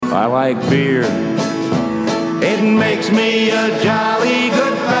I like beer. It makes me a jolly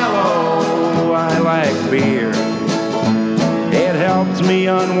good fellow. I like beer. It helps me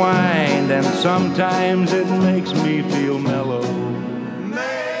unwind, and sometimes it makes me feel mellow.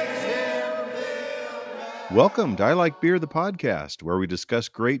 Welcome to I Like Beer, the podcast, where we discuss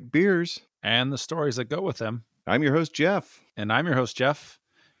great beers and the stories that go with them. I'm your host, Jeff. And I'm your host, Jeff.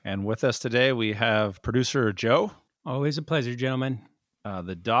 And with us today, we have producer Joe. Always a pleasure, gentlemen.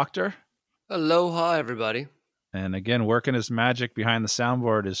 The doctor. Aloha, everybody. And again, working his magic behind the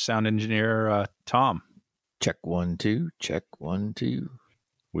soundboard is sound engineer Tom. Check 1, 2, check 1, 2.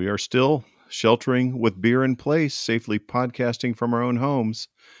 We are still sheltering with beer in place, safely podcasting from our own homes.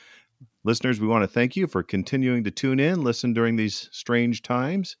 Listeners, we want to thank you for continuing to tune in, listen during these strange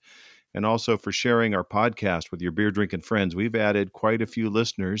times, and also for sharing our podcast with your beer drinking friends. We've added quite a few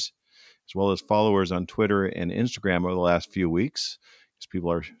listeners, as well as followers on Twitter and Instagram over the last few weeks, because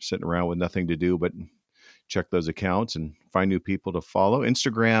people are sitting around with nothing to do but check those accounts and find new people to follow.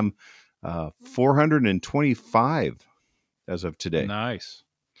 Instagram, 425 as of today. Nice.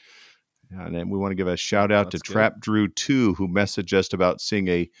 And then we want to give a shout out to Trap Drew 2, who messaged us about seeing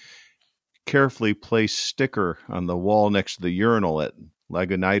a carefully placed sticker on the wall next to the urinal at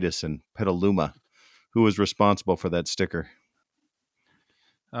Lagunitas and Petaluma. Who was responsible for that sticker?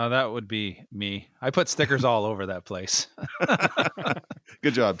 That would be me. I put stickers all over that place.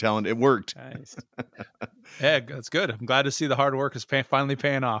 Good job, Talent. It worked. Nice. Yeah, that's good. I'm glad to see the hard work is finally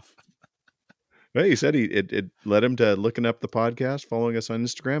paying off. Well, he said it led him to looking up the podcast, following us on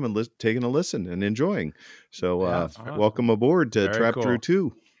Instagram, and taking a listen and enjoying. So awesome. Welcome aboard to Very Trap cool. Drew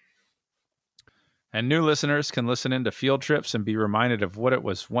 2. And new listeners can listen into field trips and be reminded of what it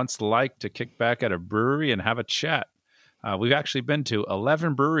was once like to kick back at a brewery and have a chat. We've actually been to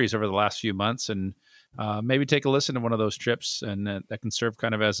 11 breweries over the last few months, and maybe take a listen to one of those trips, and that can serve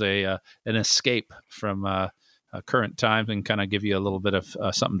kind of as an escape from current times and kind of give you a little bit of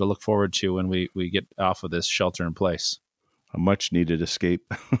something to look forward to when we get off of this shelter in place. A much needed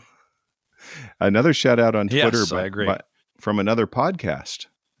escape. Another shout out on Twitter I agree. From another podcast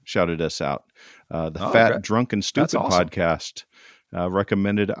shouted us out. The Fat, Drunk, and Stupid awesome. podcast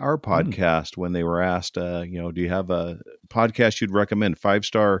recommended our podcast when they were asked, do you have a podcast you'd recommend,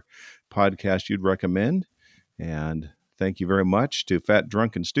 5-star podcast you'd recommend? And thank you very much to Fat,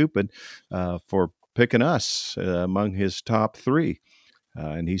 Drunk, and Stupid for picking us among his top 3.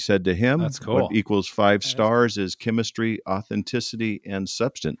 And he said to him, that's cool. What equals 5 stars is chemistry, authenticity, and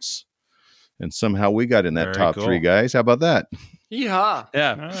substance. And somehow we got in that Very top cool. 3, guys. How about that? Yeehaw.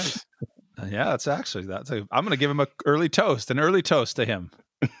 Yeah. Nice. Yeah, I'm going to give him an early toast to him.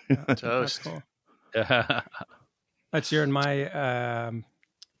 Toast. That's cool. Yeah. That's your and my.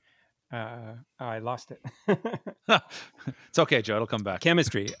 I lost it. It's okay, Joe. It'll come back.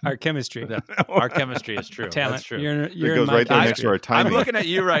 Chemistry. Our chemistry. Yeah. Our chemistry is true. Talent. That's true. You're It in goes my right there next chemistry. to our timing. I'm looking at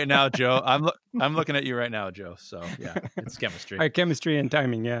you right now, Joe. I'm looking at you right now, Joe. So yeah, it's chemistry. Our chemistry and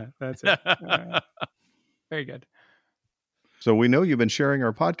timing. Yeah, that's it. Very good. So we know you've been sharing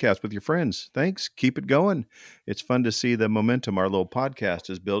our podcast with your friends. Thanks. Keep it going. It's fun to see the momentum our little podcast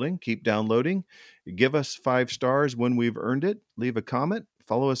is building. Keep downloading. Give us 5 stars when we've earned it. Leave a comment.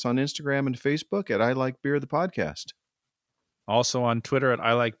 Follow us on Instagram and Facebook at I Like Beer, the podcast. Also on Twitter at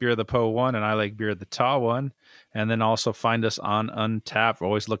I Like Beer the Po 1 and I Like Beer the Ta 1. And then also find us on Untappd. We're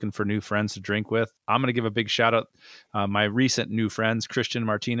always looking for new friends to drink with. I'm going to give a big shout out my recent new friends, Christian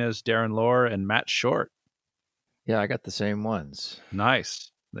Martinez, Darren Lohr, and Matt Short. Yeah, I got the same ones. Nice.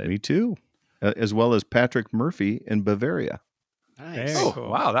 Me too. As well as Patrick Murphy in Bavaria. Nice. Very Oh,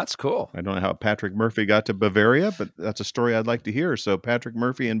 cool. wow. That's cool. I don't know how Patrick Murphy got to Bavaria, but that's a story I'd like to hear. So Patrick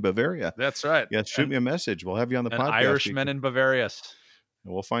Murphy in Bavaria. That's right. Yeah, shoot me a message. We'll have you on the An podcast. Irishman in Bavaria.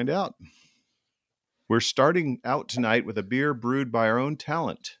 We'll find out. We're starting out tonight with a beer brewed by our own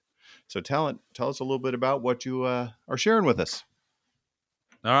Talent. So Talent, tell us a little bit about what you are sharing with us.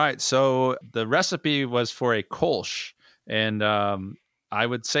 All right. So the recipe was for a Kolsch. And I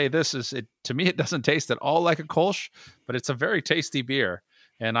would say to me, it doesn't taste at all like a Kolsch, but it's a very tasty beer.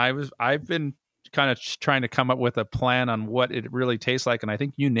 And I've been kind of trying to come up with a plan on what it really tastes like. And I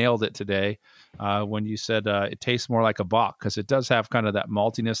think you nailed it today when you said it tastes more like a Bock, because it does have kind of that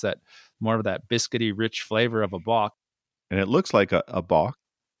maltiness, that more of that biscuity, rich flavor of a Bock. And it looks like a Bock.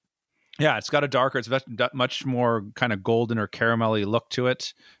 Yeah, it's got a darker, it's much more kind of golden or caramelly look to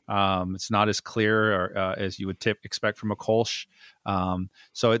it. It's not as clear as you would expect from a Kolsch.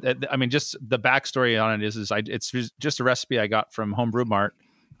 So, just the backstory on it is it's just a recipe I got from Homebrew Mart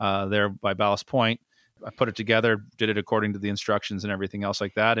there by Ballast Point. I put it together, did it according to the instructions and everything else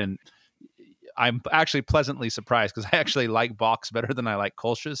like that. And I'm actually pleasantly surprised because I actually like Bocks better than I like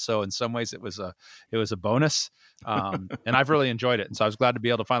Kolsch's. So in some ways it was a bonus. And I've really enjoyed it. And so I was glad to be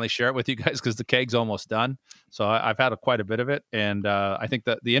able to finally share it with you guys because the keg's almost done. So I've had quite a bit of it. And I think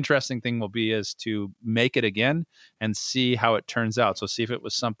that the interesting thing will be is to make it again and see how it turns out. So see if it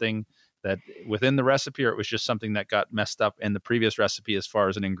was something that within the recipe, or it was just something that got messed up in the previous recipe as far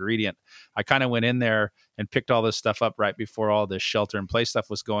as an ingredient. I kind of went in there and picked all this stuff up right before all this shelter in place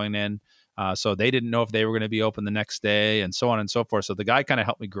stuff was going in. So they didn't know if they were going to be open the next day and so on and so forth. So the guy kind of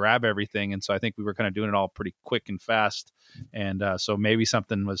helped me grab everything. And so I think we were kind of doing it all pretty quick and fast. And so maybe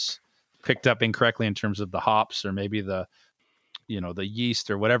something was picked up incorrectly in terms of the hops, or maybe the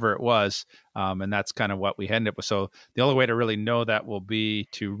yeast or whatever it was. And that's kind of what we ended up with. So the only way to really know that will be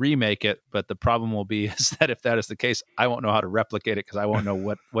to remake it. But the problem will be is that if that is the case, I won't know how to replicate it because I won't know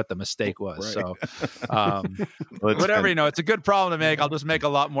what the mistake was. Right. So whatever, it's a good problem to make. I'll just make a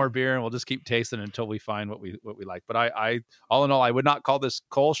lot more beer and we'll just keep tasting until we find what we like. But I all in all, I would not call this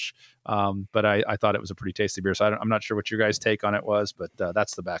Kolsch, but I thought it was a pretty tasty beer. So I'm not sure what your guys' take on it was, but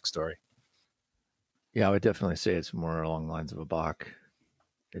that's the backstory. Yeah, I would definitely say it's more along the lines of a Bach.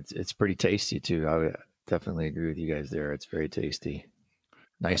 It's pretty tasty too. I would definitely agree with you guys there. It's very tasty.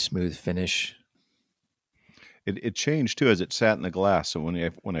 Nice smooth finish. It changed too as it sat in the glass. So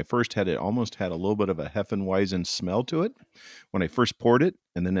when I first had it, almost had a little bit of a Hefeweizen smell to it when I first poured it,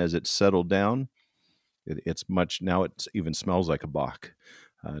 and then as it settled down, it's much now. It even smells like a Bach,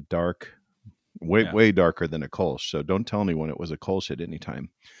 dark, way darker than a Kolsch. So don't tell anyone it was a Kolsch at any time.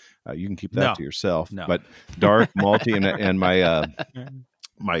 You can keep that to yourself. No. But dark, malty, and my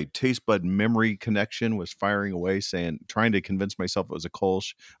my taste bud memory connection was firing away, trying to convince myself it was a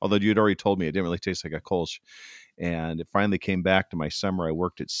Kolsch. Although you'd already told me it didn't really taste like a Kolsch. And it finally came back to my summer. I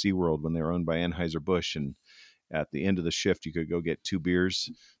worked at SeaWorld when they were owned by Anheuser-Busch, and at the end of the shift, you could go get 2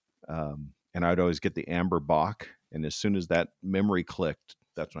 beers, and I'd always get the amber Bock. And as soon as that memory clicked,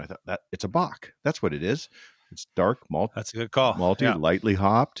 that's when I thought that it's a Bock. That's what it is. It's dark, malt. That's a good call. Malty, lightly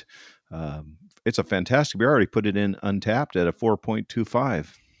hopped. It's a fantastic beer. I already put it in untapped at a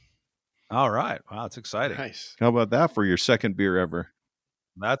 4.25. All right. Wow, that's exciting. Nice. How about that for your second beer ever?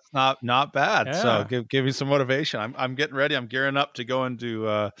 That's not bad. Yeah. So give me some motivation. I'm getting ready. I'm gearing up to go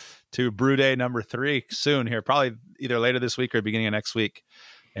into to brew day number 3 soon here, probably either later this week or beginning of next week.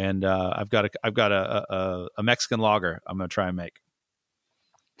 And I've got a Mexican lager I'm going to try and make.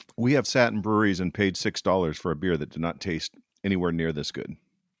 We have sat in breweries and paid $6 for a beer that did not taste anywhere near this good.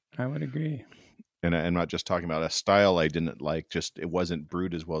 I would agree. And I'm not just talking about a style I didn't like, just it wasn't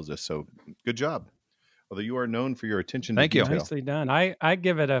brewed as well as this. So good job. Although you are known for your attention to detail. Nicely done. I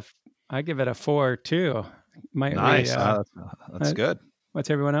give it a 4 too. Nice. That's good. What's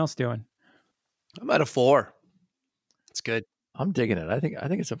everyone else doing? I'm at a 4. It's good. I'm digging it. I think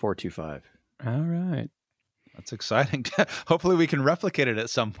it's a 4.25. All right. That's exciting. Hopefully we can replicate it at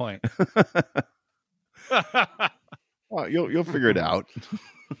some point. Well, you'll figure it out.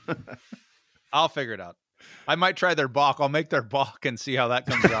 I'll figure it out. I might try their Bock. I'll make their Bock and see how that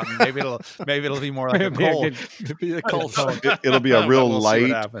comes out. And maybe it'll be more like a cold. It'll be a cold. It'll be a real We'll see what light,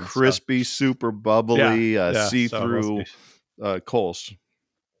 happens, crispy, super bubbly, see-through Kolsch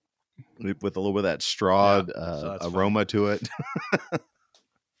with a little bit of that straw aroma to it.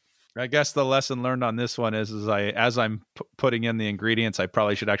 I guess the lesson learned on this one is as I'm putting in the ingredients, I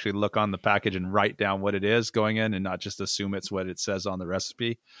probably should actually look on the package and write down what it is going in, and not just assume it's what it says on the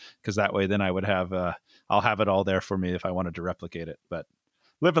recipe, because that way then I would have I'll have it all there for me if I wanted to replicate it. But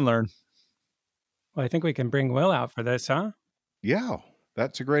live and learn. Well, I think we can bring Will out for this, huh? Yeah,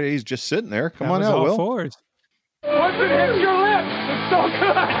 that's a great idea. He's just sitting there. Come That on was out, all Will. 4s. Once it hits your lips, it's so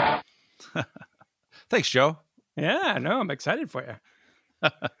good. Thanks, Joe. Yeah, no, I'm excited for you.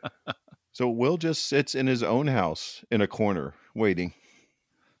 So Will just sits in his own house in a corner waiting.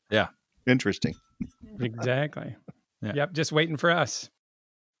 Yeah. Interesting. Exactly. Yeah. Yep, just waiting for us.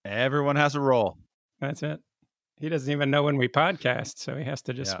 Everyone has a role. That's it. He doesn't even know when we podcast, so he has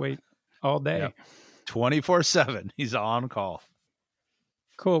to just wait all day. Yep. 24/7. He's on call.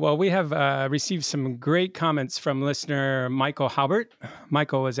 Cool. Well, we have received some great comments from listener Michael Halbert.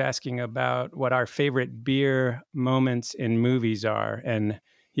 Michael was asking about what our favorite beer moments in movies are, and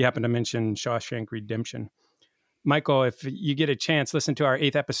he happened to mention Shawshank Redemption. Michael, if you get a chance, listen to our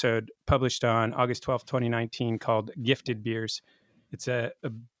 8th episode published on August 12th, 2019 called Gifted Beers. It's a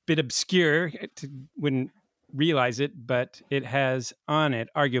bit obscure. Wouldn't realize it, but it has on it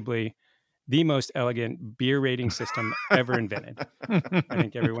arguably the most elegant beer rating system ever invented. I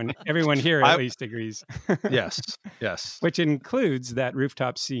think everyone here at least agrees. Yes. Which includes that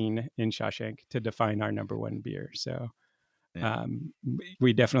rooftop scene in Shawshank to define our number 1 beer. So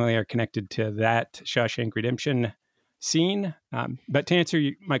We definitely are connected to that Shawshank Redemption scene. But to answer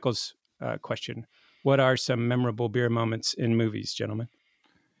Michael's question, what are some memorable beer moments in movies, gentlemen?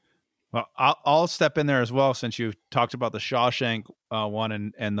 Well, I'll step in there as well, since you've talked about the Shawshank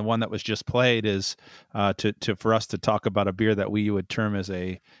one, and the one that was just played is for us to talk about a beer that we would term as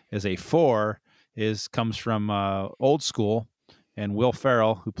a 4 comes from Old School, and Will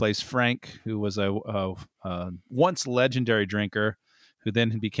Ferrell, who plays Frank, who was a once legendary drinker, who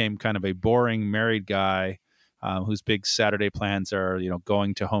then became kind of a boring married guy, whose big Saturday plans are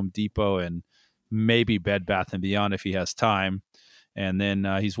going to Home Depot and maybe Bed Bath & Beyond if he has time. And then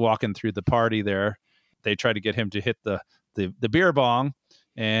he's walking through the party there. They try to get him to hit the beer bong.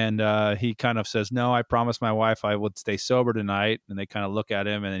 And he kind of says, no, I promised my wife I would stay sober tonight. And they kind of look at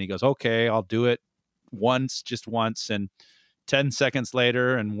him, and then he goes, okay, I'll do it just once. And 10 seconds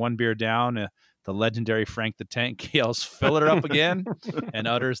later, and one beer down, the legendary Frank the Tank yells, fill it up again, and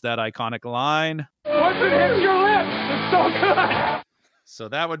utters that iconic line. Once it hits your lips, it's so good. So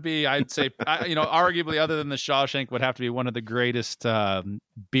that would be, I'd say, arguably, other than the Shawshank, would have to be one of the greatest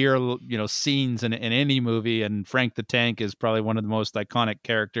beer, scenes in any movie. And Frank the Tank is probably one of the most iconic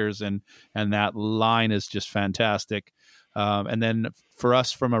characters, and that line is just fantastic. And then for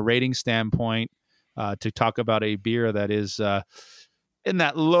us, from a rating standpoint, to talk about a beer that is in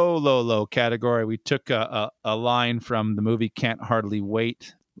that low category, we took a line from the movie Can't Hardly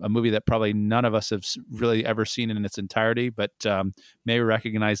Wait, a movie that probably none of us have really ever seen in its entirety, but may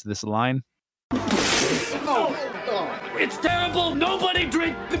recognize this line. It's terrible. Nobody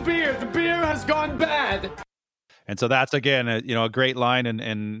drink the beer. The beer has gone bad. And so that's, again, a great line,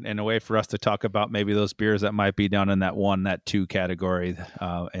 and a way for us to talk about maybe those beers that might be down in that 1, that 2 category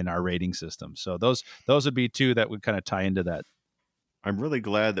in our rating system. So those would be 2 that would kind of tie into that. I'm really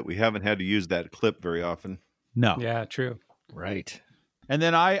glad that we haven't had to use that clip very often. No. Yeah, true. Right. And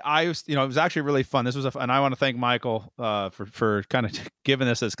then I was, it was actually really fun. This was and I want to thank Michael for kind of giving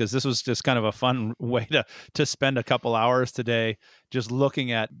this, because this was just kind of a fun way to spend a couple hours today, just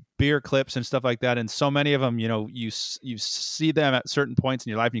looking at beer clips and stuff like that. And so many of them, you see them at certain points in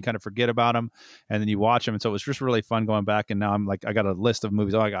your life and you kind of forget about them, and then you watch them. And so it was just really fun going back. And now I'm like, I got a list of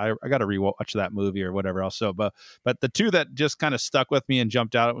movies. I got to rewatch that movie or whatever else. So, but the 2 that just kind of stuck with me and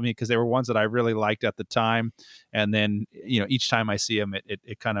jumped out at me, because they were ones that I really liked at the time. And then, each time I see them,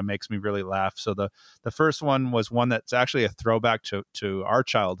 it kind of makes me really laugh. So the first one was one that's actually a throwback to our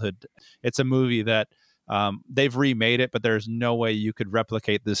childhood. It's a movie that they've remade it, but there's no way you could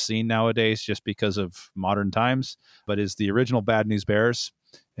replicate this scene nowadays just because of modern times. But is the original Bad News Bears,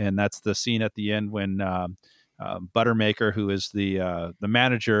 and that's the scene at the end when Buttermaker, who is the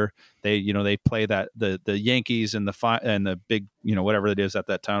manager, they play that the Yankees and the big whatever it is at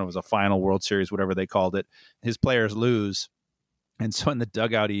that time, it was a final World Series, whatever they called it. His players lose. And so in the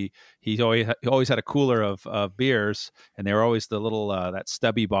dugout, he always had a cooler of beers, and they were always the little that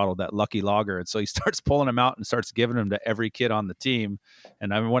stubby bottle, that Lucky Lager. And so he starts pulling them out and starts giving them to every kid on the team.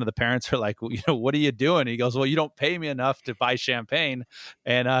 And I mean, one of the parents are like, well, what are you doing? He goes, well, you don't pay me enough to buy champagne.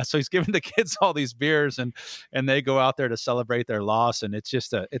 And so he's giving the kids all these beers, and they go out there to celebrate their loss. And it's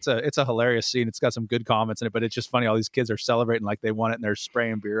just it's a hilarious scene. It's got some good comments in it, but it's just funny. All these kids are celebrating like they won it, and they're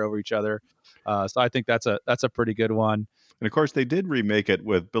spraying beer over each other. So I think that's a pretty good one. And of course, they did remake it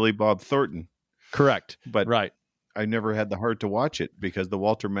with Billy Bob Thornton. Correct. But right. I never had the heart to watch it, because the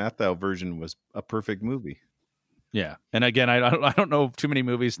Walter Matthau version was a perfect movie. Yeah. And again, I don't know too many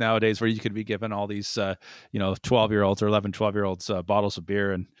movies nowadays where you could be given all these, 12-year-olds or 11, 12-year-olds bottles of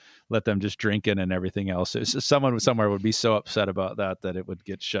beer and let them just drink it and everything else. It's just someone somewhere would be so upset about that it would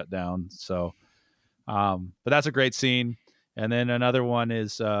get shut down. So, but that's a great scene. And then another one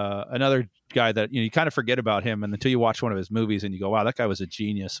is another guy that you kind of forget about him, and until you watch one of his movies and you go, "Wow, that guy was a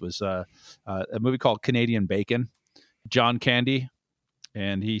genius." Was a movie called Canadian Bacon. John Candy,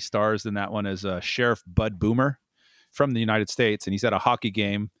 and he stars in that one as Sheriff Bud Boomer from the United States, and he's at a hockey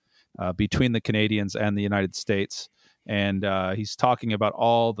game between the Canadians and the United States, and he's talking about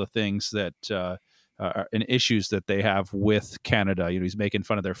all the things that and issues that they have with Canada. He's making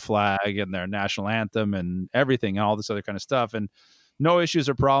fun of their flag and their national anthem and everything, and all this other kind of stuff. And no issues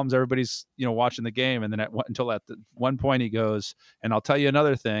or problems. Everybody's, watching the game. And then until at one point he goes, and I'll tell you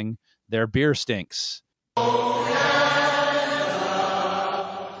another thing, their beer stinks. Hey,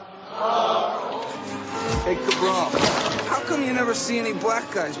 Cabral, how come you never see any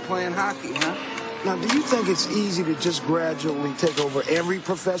black guys playing hockey, huh? Now, do you think it's easy to just gradually take over every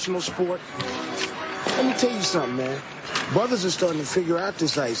professional sport? Let me tell you something, man. Brothers are starting to figure out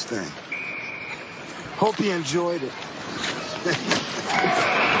this ice thing. Hope you enjoyed it.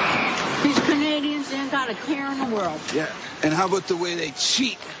 These Canadians and got a care in the world. Yeah. And how about the way they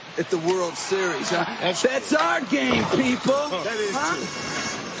cheat at the World Series, huh? That's our game, people. That is true.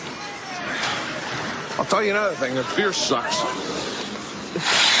 I'll tell you another thing. The beer sucks.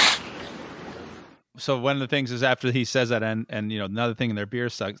 So one of the things is after he says that, and another thing, their beer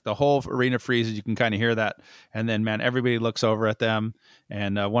sucks. The whole arena freezes. You can kind of hear that, and then everybody looks over at them,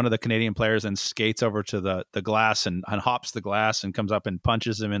 and one of the Canadian players then skates over to the glass and hops the glass and comes up and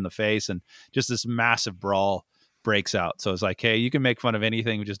punches him in the face, and just this massive brawl breaks out. So it's like, hey, you can make fun of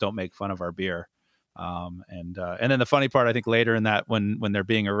anything, just don't make fun of our beer. And then the funny part, I think later in that, when they're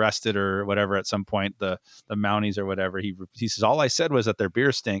being arrested or whatever, at some point, the Mounties or whatever, he says, all I said was that their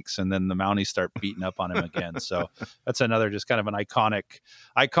beer stinks. And then the Mounties start beating up on him again. So that's another, just kind of an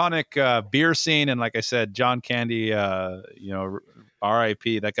iconic beer scene. And like I said, John Candy, RIP,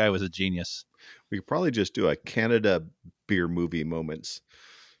 that guy was a genius. We could probably just do a Canada beer movie moments.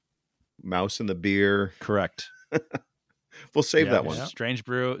 Mouse in the beer. Correct. We'll save that one. Yeah. Strange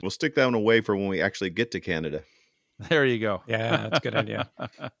Brew. We'll stick that one away for when we actually get to Canada. There you go. Yeah, that's a good idea.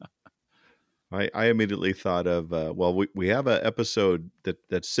 I immediately thought of, we have an episode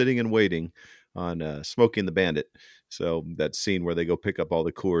that's sitting and waiting on Smokey and the Bandit. So that scene where they go pick up all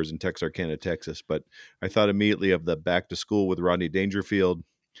the Coors in Texarkana, Texas. But I thought immediately of the Back to School with Rodney Dangerfield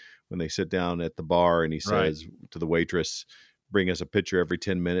when they sit down at the bar and he says to the waitress, bring us a pitcher every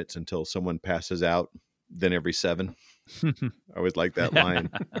 10 minutes until someone passes out, then every 7. I always like that line.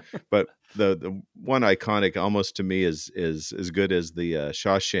 But the one iconic almost to me is as good as the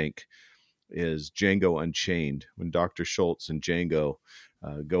Shawshank is Django Unchained, when Dr. Schultz and Django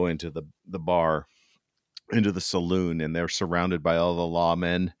go into the bar, into the saloon, and they're surrounded by all the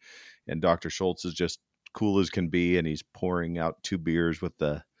lawmen, and Dr. Schultz is just cool as can be, and he's pouring out 2 beers with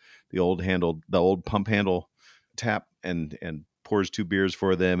the old pump handle tap, and pours 2 beers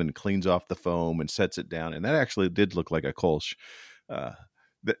for them and cleans off the foam and sets it down. And that actually did look like a Kolsch.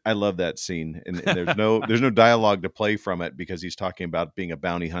 I love that scene. And there's no dialogue to play from it because he's talking about being a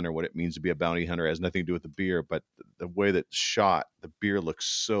bounty hunter. What it means to be a bounty hunter has nothing to do with the beer, but the way that's shot, the beer looks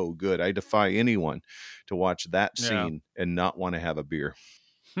so good. I defy anyone to watch that scene and not want to have a beer.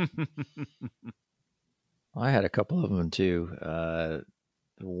 I had a couple of them too. The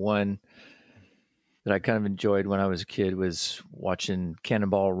one that I kind of enjoyed when I was a kid was watching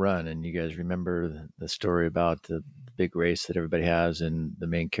Cannonball Run. And you guys remember the story about the big race that everybody has, and the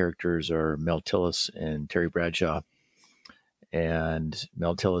main characters are Mel Tillis and Terry Bradshaw. And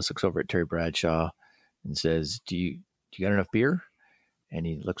Mel Tillis looks over at Terry Bradshaw and says, do you got enough beer? And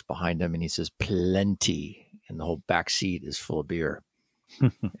he looks behind him and he says, plenty. And the whole back seat is full of beer.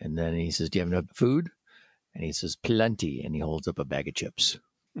 And then he says, do you have enough food? And he says, plenty. And he holds up a bag of chips.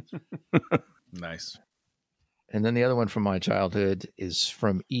 Nice. And then the other one from my childhood is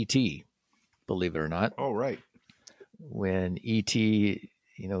from E.T., believe it or not. Oh, right. When E.T.,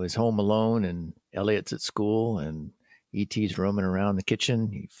 is home alone and Elliot's at school and E.T.'s roaming around the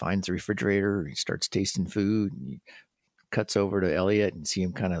kitchen. He finds the refrigerator. He starts tasting food. And he cuts over to Elliot and see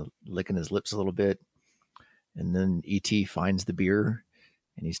him kind of licking his lips a little bit. And then E.T. finds the beer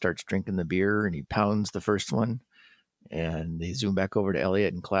and he starts drinking the beer and he pounds the first one. And they zoom back over to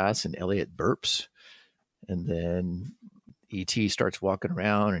Elliot in class, and Elliot burps. And then E.T. starts walking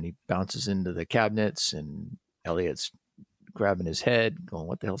around, and he bounces into the cabinets, and Elliot's grabbing his head, going,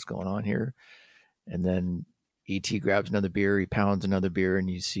 what the hell's going on here? And then E.T. grabs another beer, he pounds another beer, and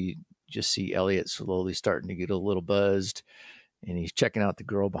you just see Elliot slowly starting to get a little buzzed. And he's checking out the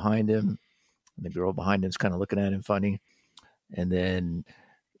girl behind him. And the girl behind him's kind of looking at him funny. And then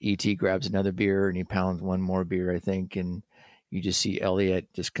E.T. grabs another beer and he pounds one more beer, I think. And you just see Elliot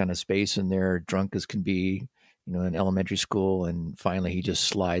just kind of spacing there, drunk as can be, in elementary school. And finally he just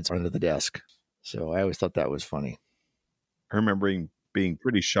slides under the desk. So I always thought that was funny. I remember being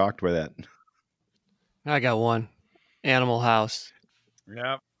pretty shocked by that. I got one. Animal House.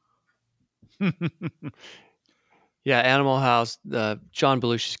 Yep. Yeah, Animal House, John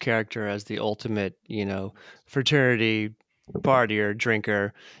Belushi's character as the ultimate, fraternity partier,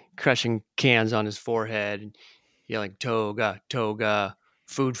 drinker, crushing cans on his forehead, yelling toga, toga,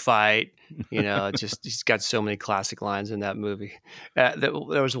 food fight. He's got so many classic lines in that movie. There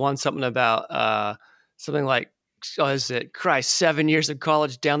was something about something like, is it Christ, 7 years of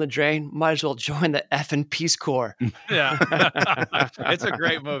college down the drain? Might as well join the effing Peace Corps. Yeah. It's a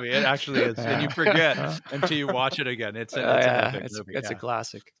great movie. It actually is. And you forget until you watch it again. It's a movie. It's a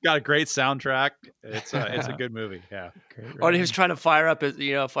classic. It's got a great soundtrack. It's a good movie. Yeah. Or he was trying to fire up when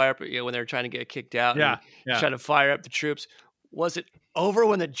they were trying to get kicked out. Yeah. Trying to fire up the troops. Was it over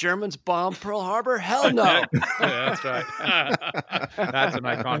when the Germans bombed Pearl Harbor? Hell no. Yeah, that's right. That's an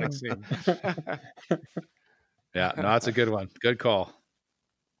iconic scene. Yeah, no, that's a good one. Good call.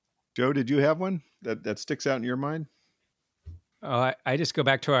 Joe, did you have one that sticks out in your mind? Oh, I just go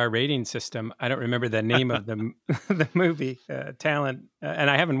back to our rating system. I don't remember the name of the movie, Talent, and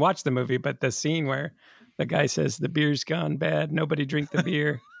I haven't watched the movie, but the scene where the guy says the beer's gone bad, nobody drink the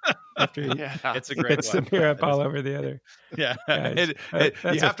beer after he It's a great spits one. the beer up all over the other. Yeah, guys. you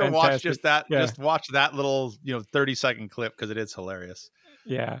That's have a to watch fantastic- just that. yeah. Just watch that little 30-second clip because it is hilarious.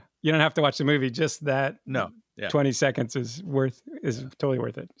 Yeah, you don't have to watch the movie. Just that No, yeah, 20 seconds is totally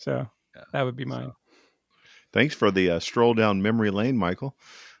worth it. So Yeah. that would be mine. Thanks for the stroll down memory lane, Michael.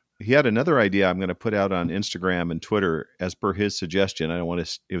 He had another idea I'm going to put out on Instagram and Twitter as per his suggestion. I don't want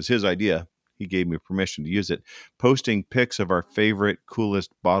to, it was his idea. He gave me permission to use it, posting pics of our favorite,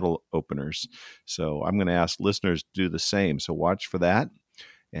 coolest bottle openers. So I'm going to ask listeners to do the same. So watch for that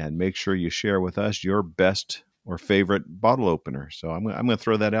and make sure you share with us your best or favorite bottle opener. So I'm going to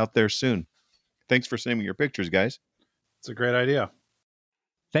throw that out there soon. Thanks for sending me your pictures, guys. it's a great idea.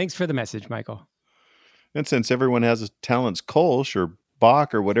 Thanks for the message, Michael. And since everyone has a Talent's Kolsch or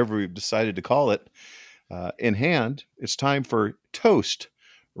Bach or whatever we've decided to call it in hand, it's time for toast,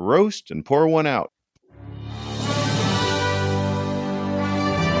 roast, and pour one out.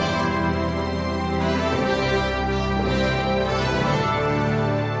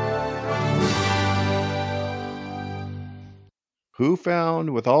 Who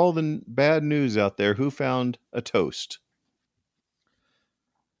found, with all the bad news out there, who found a toast?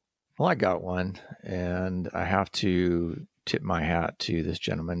 Well, I got one, and I have to tip my hat to this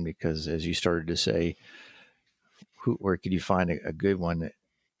gentleman because, as you started to say, where could you find a good one,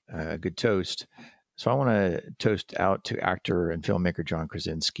 a good toast? So I want to toast out to actor and filmmaker John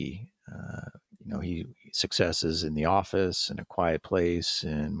Krasinski. He successes in The Office and A Quiet Place,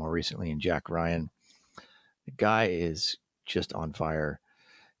 and more recently in Jack Ryan. The guy is just on fire.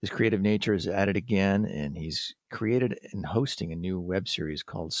 His creative nature is at it again, and he's created and hosting a new web series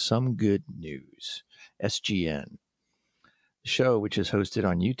called Some Good News, SGN. The show, which is hosted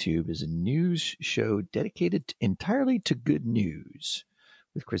on YouTube, is a news show dedicated entirely to good news,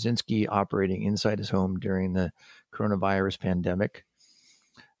 with Krasinski operating inside his home during the coronavirus pandemic,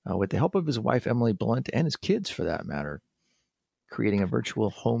 with the help of his wife, Emily Blunt, and his kids, for that matter, creating a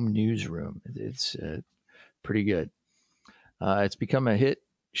virtual home newsroom. It's pretty good. It's become a hit,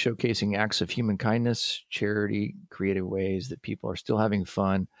 showcasing acts of human kindness, charity, creative ways that people are still having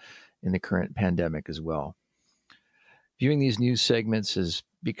fun in the current pandemic as well. Viewing these news segments has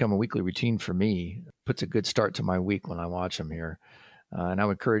become a weekly routine for me. It puts a good start to my week when I watch them here. And I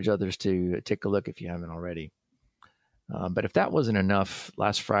would encourage others to take a look if you haven't already. But if that wasn't enough,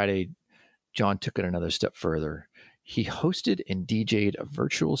 last Friday, John took it another step further. He hosted and DJ'd a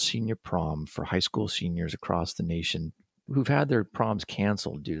virtual senior prom for high school seniors across the nation who've had their proms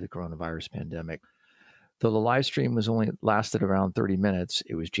canceled due to the coronavirus pandemic. Though the live stream was only lasted around 30 minutes,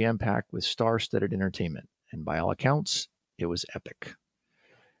 it was jam-packed with star-studded entertainment, and by all accounts, it was epic.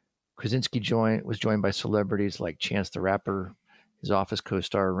 Krasinski was joined by celebrities like Chance the Rapper, his Office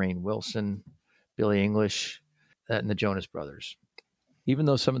co-star Rainn Wilson, Billie English, and the Jonas Brothers. Even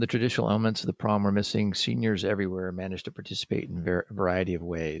though some of the traditional elements of the prom were missing, seniors everywhere managed to participate in a variety of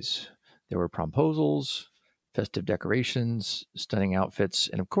ways. There were promposals, festive decorations, stunning outfits,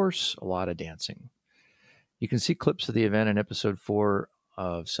 and of course, a lot of dancing. You can see clips of the event in episode 4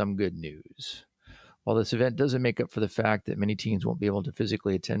 of Some Good News. While this event doesn't make up for the fact that many teens won't be able to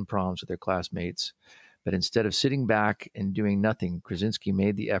physically attend proms with their classmates, but instead of sitting back and doing nothing, Krasinski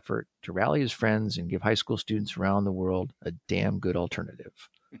made the effort to rally his friends and give high school students around the world a damn good alternative.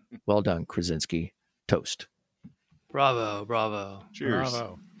 Well done, Krasinski. Toast. Bravo, bravo. Cheers.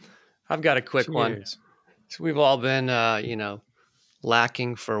 Bravo. I've got a quick one. Cheers. So we've all been,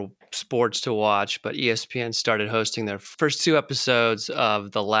 lacking for sports to watch, but ESPN started hosting their first 2 episodes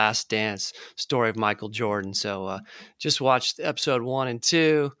of The Last Dance, story of Michael Jordan. So just watched episode 1 and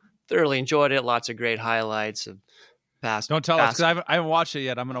 2. Thoroughly enjoyed it. Lots of great highlights of past. Don't tell us because I haven't watched it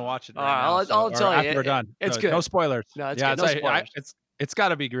yet. I'm going to watch it right now. I'll tell you after we're done. It's No, good. No spoilers. No, it's yeah, good. No spoilers. It's got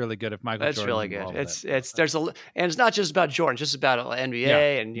to be really good if Michael. That's Jordan's really good. involved with It's and it's not just about Jordan, it's just about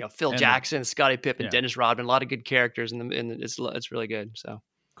NBA and Phil And Jackson, Scottie Pippen, yeah. Dennis Rodman, a lot of good characters in it's really good. So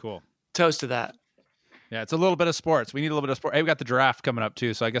Cool. toast to that. Yeah, it's a little bit of sports. We need a little bit of sport. Hey, we got the draft coming up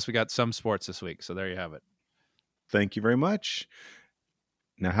too, so I guess we got some sports this week. So there you have it. Thank you very much.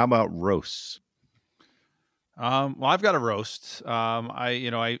 Now, how about roasts? Well, I've got a roast.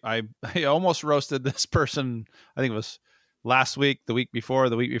 I almost roasted this person. I think it was last week, the week before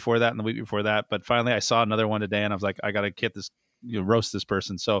that, and the week before that. But finally, I saw another one today, and I was like, I got to get roast this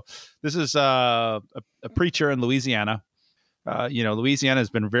person. So this is a preacher in Louisiana. Louisiana has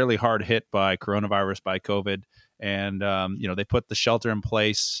been really hard hit by coronavirus, by COVID, and they put the shelter in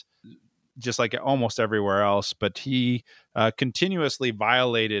place just like almost everywhere else. But he continuously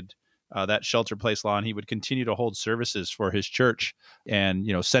violated that shelter place law, and he would continue to hold services for his church, and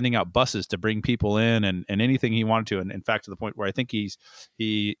sending out buses to bring people in, and anything he wanted to. And in fact, to the point where I think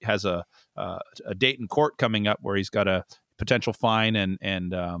he has a date in court coming up where he's got a potential fine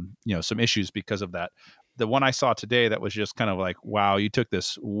and some issues because of that. The one I saw today that was just kind of like, wow, you took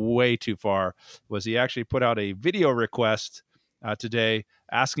this way too far, was he actually put out a video request today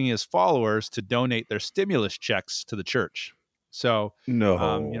asking his followers to donate their stimulus checks to the church. So, take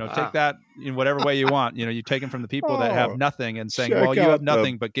that in whatever way you want. You take them from the people that have nothing and saying, well, you have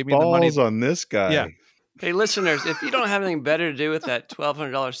nothing, but give me the money. Balls on this guy. Yeah. Hey, listeners, if you don't have anything better to do with that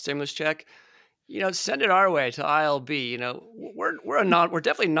 $1,200 stimulus check, send it our way to ILB. We're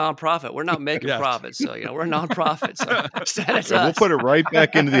definitely nonprofit. We're not making profits, so we're a nonprofit. So send it to us. We'll put it right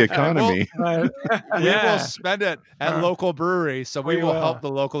back into the economy. We will spend it at local breweries, so we will help the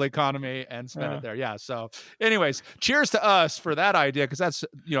local economy and spend it there. Yeah. So, anyways, cheers to us for that idea, because that's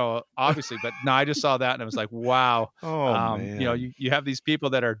obviously. But no, I just saw that and it was like, wow. Oh man. You have these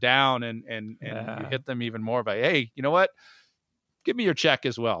people that are down and you hit them even more by, hey, you know what? Give me your check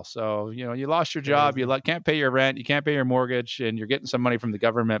as well. So, you lost your job, you can't pay your rent, you can't pay your mortgage, and you're getting some money from the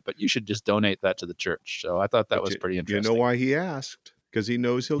government, but you should just donate that to the church. So I thought that was pretty interesting. You know why he asked? Because he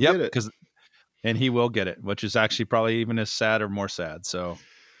knows he'll get it. And he will get it, which is actually probably even as sad or more sad. So,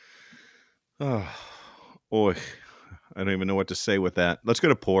 oh, boy, I don't even know what to say with that. Let's go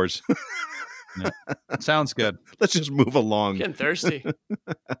to pours. Sounds good. Let's just move along. Getting thirsty.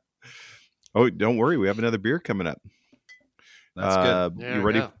 Oh, don't worry. We have another beer coming up. That's good. You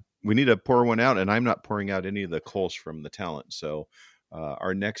ready? We need to pour one out, and I'm not pouring out any of the Kolsch from the talent. So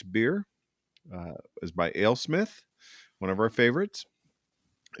our next beer is by AleSmith, one of our favorites,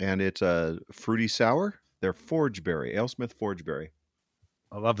 and it's a fruity sour. They're Forgeberry, AleSmith Forgeberry.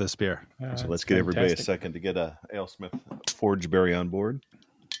 I love this beer. So let's get everybody a second to get a AleSmith Forgeberry on board.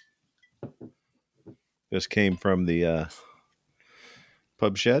 This came from the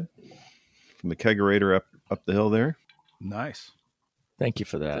pub shed, from the kegerator up the hill there. Nice. Thank you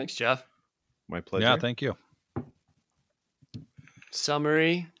for that. Thanks, Jeff. My pleasure. Yeah, thank you.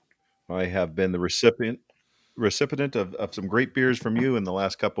 Summary. I have been the recipient of some great beers from you in the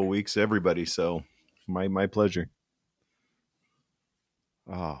last couple of weeks, everybody. So my pleasure.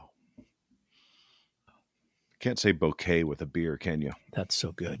 Oh, can't say bouquet with a beer, can you? That's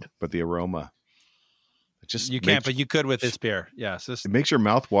so good. But the aroma. You can't, but you could with this beer. Yes. It makes your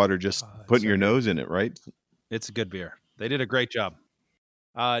mouth water just putting your nose in it, right? It's a good beer. They did a great job.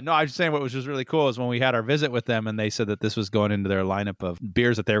 No, I was just saying what was just really cool is when we had our visit with them and they said that this was going into their lineup of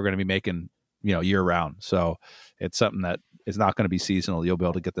beers that they were going to be making, year round. So it's something that is not going to be seasonal. You'll be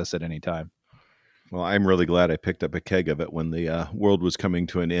able to get this at any time. Well, I'm really glad I picked up a keg of it when the world was coming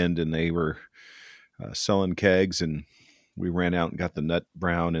to an end and they were selling kegs, and we ran out and got the nut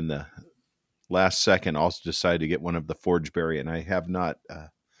brown in the last second. Also decided to get one of the Forgeberry, and I have not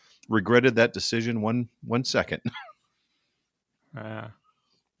regretted that decision one second.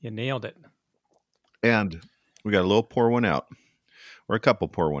 You nailed it. And we got a little pour one out, or a couple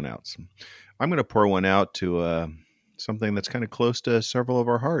pour one outs. I'm going to pour one out to something that's kind of close to several of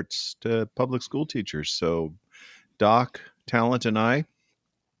our hearts, to public school teachers. So Doc, Talent, and I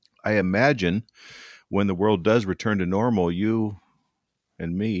imagine when the world does return to normal, you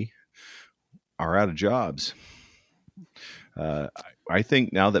and me are out of jobs. I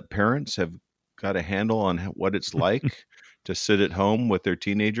think now that parents have got a handle on what it's like to sit at home with their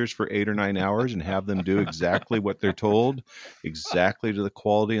teenagers for 8 or 9 hours and have them do exactly what they're told, exactly to the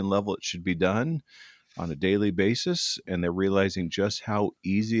quality and level it should be done on a daily basis, and they're realizing just how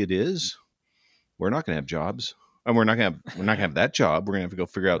easy it is. We're not going to have jobs. And we're not going to have that job. We're going to have to go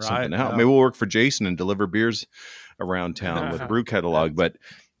figure out something out. Maybe we'll work for Jason and deliver beers around town with a brew catalog, but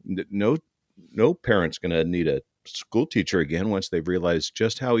no parent's going to need a school teacher again once they've realized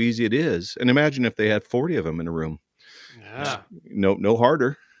just how easy it is. And imagine if they had 40 of them in a room. Yeah. No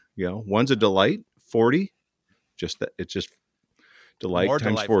harder. One's a delight. 40, it's just delight More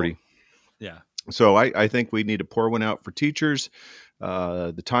times delightful. 40. Yeah. So I think we need to pour one out for teachers.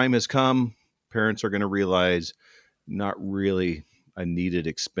 The time has come. Parents are going to realize not really a needed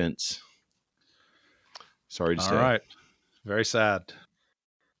expense. Sorry to say. All right. Very sad.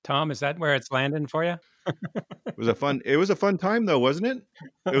 Tom, is that where it's landing for you? It was a fun time though, wasn't it?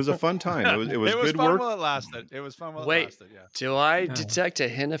 It was a fun time. It was good fun work. while it lasted. It was fun while it Wait, lasted. Yeah. do I detect a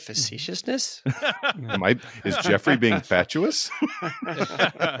hint of facetiousness? Is Jeffrey being fatuous?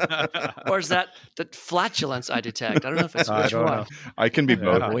 Or is that the flatulence I detect? I don't know if it's I which don't one. know. I can be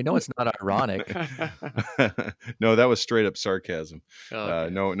both. Well, we know it's not ironic. No, that was straight up sarcasm.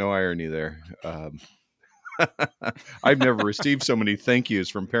 Okay. No irony there. I've never received so many thank yous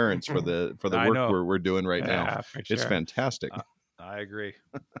from parents for the I work know. we're doing right now. Yeah, for It's sure. fantastic. I agree.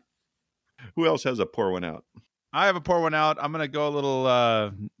 Who else has a pour one out? I have a pour one out. I'm going to go a little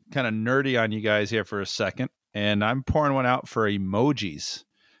kind of nerdy on you guys here for a second, and I'm pouring one out for emojis.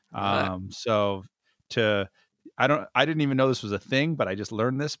 I didn't even know this was a thing, but I just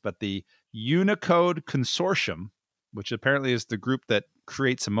learned this. But the Unicode Consortium, which apparently is the group that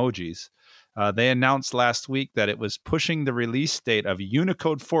creates emojis, they announced last week that it was pushing the release date of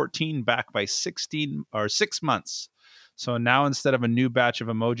Unicode 14 back by 6 months. So now instead of a new batch of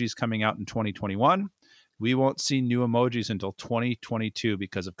emojis coming out in 2021, we won't see new emojis until 2022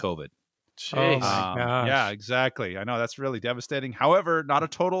 because of COVID. Oh my gosh. Yeah, exactly. I know that's really devastating. However, not a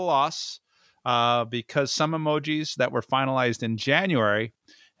total loss because some emojis that were finalized in January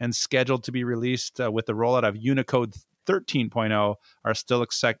and scheduled to be released with the rollout of Unicode 13.0 are still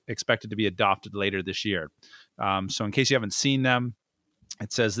expected to be adopted later this year. So in case you haven't seen them,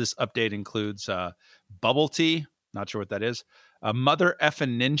 it says this update includes bubble tea, not sure what that is, a mother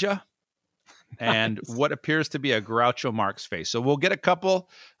effing ninja, and what appears to be a Groucho Marx face. So we'll get a couple,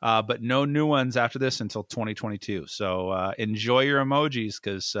 but no new ones after this until 2022. So enjoy your emojis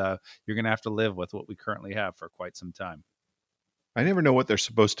because you're going to have to live with what we currently have for quite some time. I never know what they're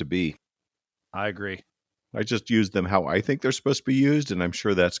supposed to be. I agree. I just use them how I think they're supposed to be used, and I'm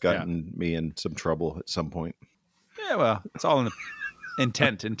sure that's gotten me in some trouble at some point. Yeah, well, it's all in the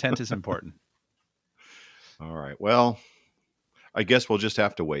intent. Intent is important. All right. Well, I guess we'll just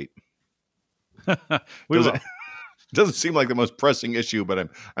have to wait. Doesn't seem like the most pressing issue, but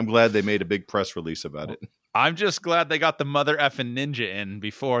I'm glad they made a big press release about it. I'm just glad they got the mother effing ninja in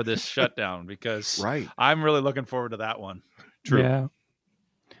before this shutdown because I'm really looking forward to that one. True. Yeah.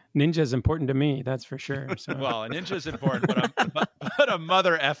 Ninja is important to me, that's for sure. So. Well, a ninja is important, but a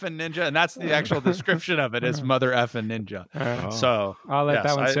mother effing ninja, and that's the actual description of it is mother effing ninja. So I'll let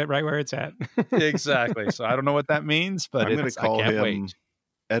that one sit right where it's at. Exactly. So I don't know what that means, but I'm going to call him wait.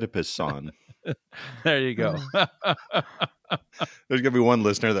 Oedipus-san. There you go. There's going to be one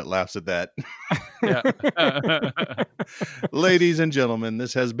listener that laughs at that. Yeah. Ladies and gentlemen,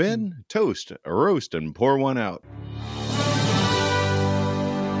 this has been Toast, a Roast, and Pour One Out.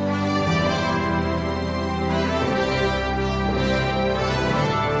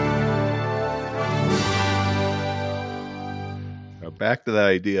 Back to that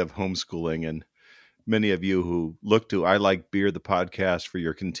idea of homeschooling, and many of you who look to I Like Beer, the podcast, for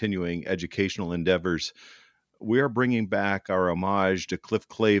your continuing educational endeavors, we are bringing back our homage to Cliff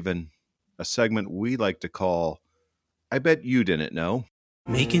Clavin, a segment we like to call I Bet You Didn't Know.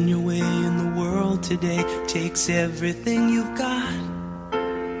 Making your way in the world today takes everything you've got.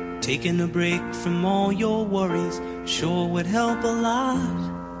 Taking a break from all your worries sure would help a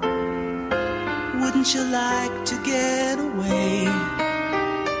lot. Wouldn't you like to get away?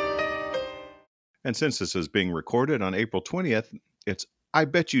 And since this is being recorded on April 20th, it's I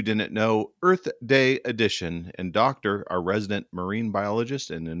Bet You Didn't Know Earth Day edition. And Doctor, our resident marine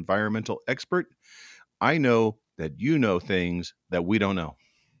biologist and environmental expert, I know that you know things that we don't know.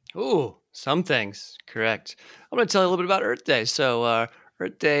 Ooh, some things. Correct. I'm going to tell you a little bit about Earth Day. So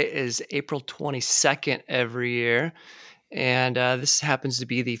Earth Day is April 22nd every year. And this happens to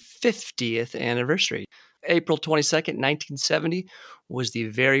be the 50th anniversary. April 22nd, 1970 was the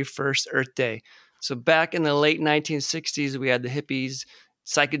very first Earth Day. So back in the late 1960s, we had the hippies,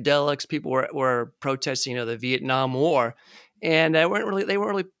 psychedelics. People were protesting, the Vietnam War. And they weren't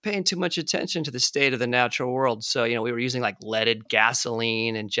really paying too much attention to the state of the natural world. So, we were using like leaded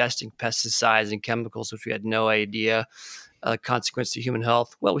gasoline, ingesting pesticides and chemicals, which we had no idea consequence to human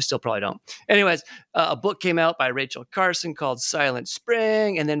health. Well, we still probably don't. Anyways, a book came out by Rachel Carson called Silent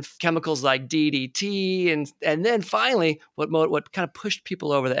Spring, and then chemicals like DDT, and then finally, what kind of pushed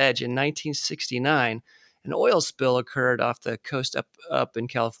people over the edge in 1969, an oil spill occurred off the coast up in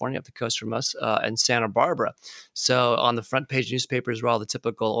California, up the coast from us, in Santa Barbara. So on the front page newspapers were all the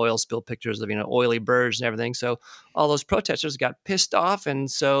typical oil spill pictures of oily birds and everything. So all those protesters got pissed off,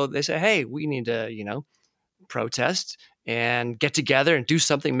 and so they said, "Hey, we need to protest and get together and do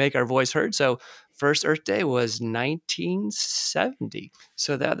something, make our voice heard." So first Earth Day was 1970.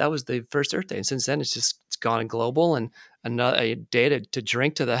 So that was the first Earth Day. And since then, it's gone global. And a day to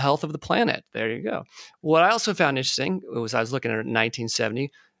drink to the health of the planet. There you go. What I also found interesting was I was looking at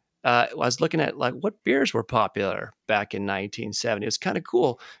 1970. I was looking at like what beers were popular back in 1970. It's kind of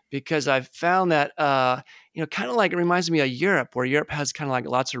cool because I found that kind of like it reminds me of Europe, where Europe has kind of like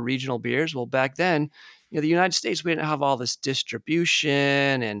lots of regional beers. Well, back then, the United States, we didn't have all this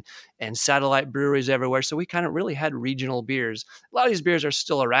distribution and satellite breweries everywhere, so we kind of really had regional beers. A lot of these beers are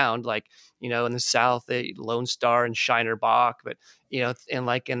still around, like in the South, Lone Star and Shiner Bock, but and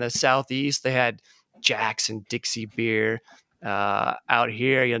like in the Southeast, they had Jack's and Dixie beer. Out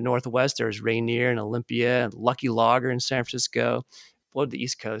here, Northwest, there's Rainier and Olympia and Lucky Lager in San Francisco. What did the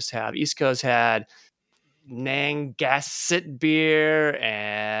East Coast have? East Coast had Nangasset beer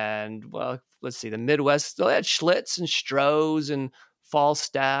and, well, let's see, the Midwest still had Schlitz and Stroh's and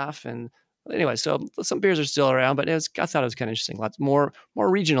Falstaff. And anyway, so some beers are still around, but I thought it was kind of interesting. Lots more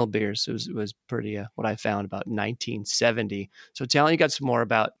regional beers. It was pretty, what I found about 1970. So Talon, you got some more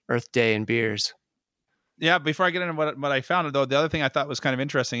about Earth Day and beers. Yeah, before I get into what I found, though, the other thing I thought was kind of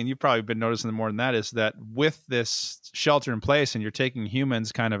interesting, and you've probably been noticing more than that, is that with this shelter in place, and you're taking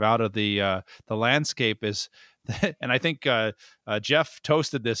humans kind of out of the landscape, is, and I think Jeff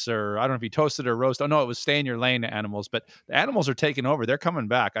toasted this, or I don't know if he toasted or roasted. Oh no, it was stay in your lane animals, but the animals are taking over. They're coming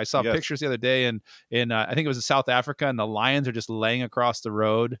back. I saw pictures the other day in I think it was in South Africa, and the lions are just laying across the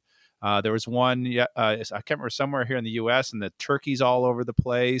road. There was one, I can't remember, somewhere here in the U.S., and the turkeys all over the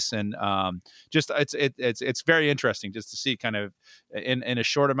place, and just it's very interesting just to see kind of in a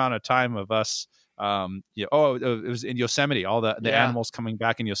short amount of time of us. It was in Yosemite, all the animals coming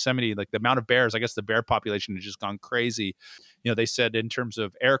back in Yosemite, like the amount of bears. I guess the bear population has just gone crazy. They said in terms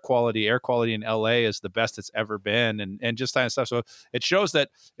of air quality in LA is the best it's ever been, and just that kind of stuff. So it shows that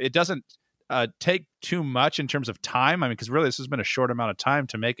it doesn't take too much in terms of time. I mean, because really this has been a short amount of time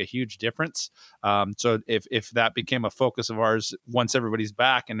to make a huge difference. So if that became a focus of ours once everybody's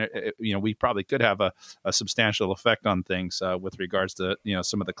back, and we probably could have a substantial effect on things with regards to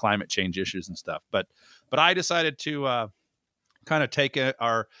some of the climate change issues and stuff. But I decided to kind of take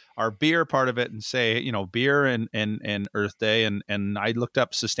our beer part of it and say, beer and Earth Day. And I looked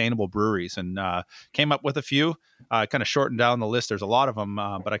up sustainable breweries and came up with a few. Kind of shortened down the list. There's a lot of them,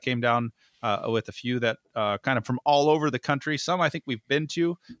 but I came down with a few that kind of from all over the country. Some I think we've been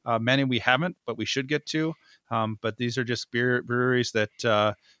to, many we haven't, but we should get to. But these are just breweries that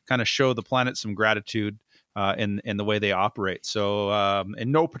kind of show the planet some gratitude in the way they operate. So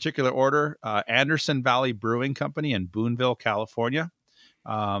in no particular order, Anderson Valley Brewing Company in Boonville, California.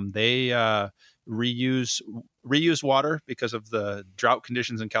 They reuse water because of the drought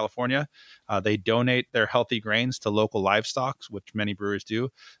conditions in California. They donate their healthy grains to local livestock, which many breweries do.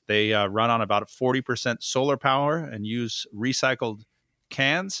 They run on about 40% solar power and use recycled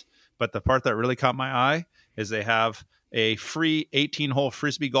cans. But the part that really caught my eye is they have a free 18-hole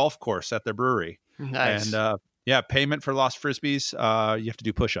Frisbee golf course at their brewery. Nice. And payment for lost Frisbees. You have to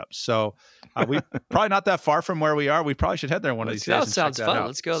do push-ups. So we probably not that far from where we are. We probably should head there one of these days. That sounds fun. Out.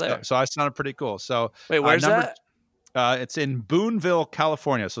 Let's go there. So I sounded pretty cool. So wait, where's that? It's in Boonville,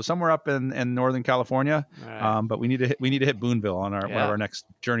 California. So somewhere up in Northern California. Right. But we need to hit Boonville on one of our next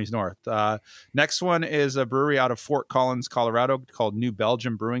journeys north. Next one is a brewery out of Fort Collins, Colorado, called New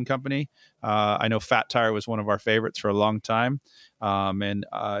Belgium Brewing Company. I know Fat Tire was one of our favorites for a long time. And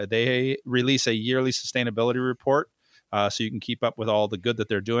they release a yearly sustainability report. So you can keep up with all the good that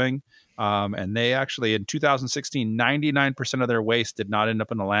they're doing. And they actually, in 2016, 99% of their waste did not end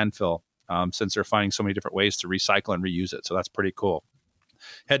up in the landfill. Since they're finding so many different ways to recycle and reuse it. So that's pretty cool.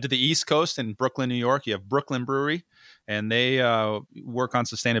 Head to the East Coast in Brooklyn, New York. You have Brooklyn Brewery, and they work on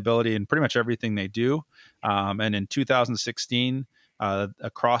sustainability in pretty much everything they do. And in 2016,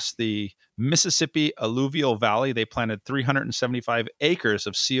 across the Mississippi Alluvial Valley, they planted 375 acres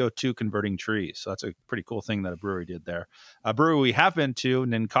of CO2 converting trees. So that's a pretty cool thing that a brewery did there. A brewery we have been to,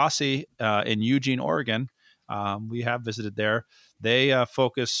 Ninkasi in Eugene, Oregon. We have visited there. They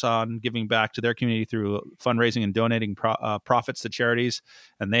focus on giving back to their community through fundraising and donating profits to charities.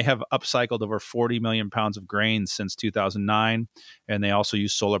 And they have upcycled over 40 million pounds of grain since 2009. And they also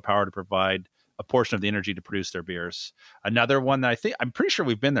use solar power to provide a portion of the energy to produce their beers. Another one that I'm pretty sure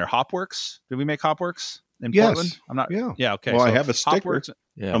we've been there, Hopworks. Did we make Hopworks in Portland? I'm not. Yeah. Okay. Well, so I have a sticker. Hopworks,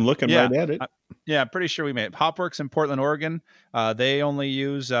 I'm looking right at it. I'm pretty sure we made it. Hopworks in Portland, Oregon. They only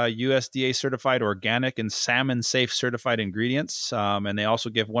use USDA certified organic and salmon safe certified ingredients. And they also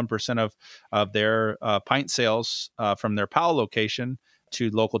give 1% of their pint sales from their Powell location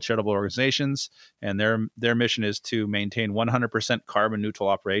to local charitable organizations. And their mission is to maintain 100% carbon neutral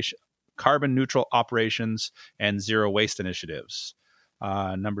operations and zero waste initiatives.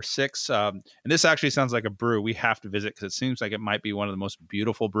 Number 6, and this actually sounds like a brew we have to visit because it seems like it might be one of the most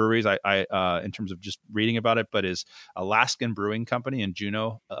beautiful breweries I in terms of just reading about it, but is Alaskan Brewing Company in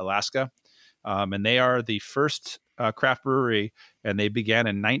Juneau, Alaska. And they are the first craft brewery, and they began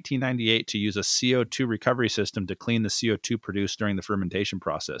in 1998 to use a CO2 recovery system to clean the CO2 produced during the fermentation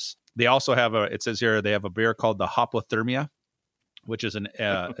process. They also have it says here, they have a beer called the Hoplothermia, which is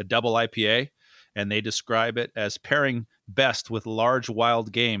a double IPA, and they describe it as pairing best with large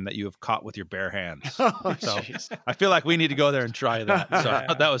wild game that you have caught with your bare hands. Oh, So geez. I feel like we need to go there and try that.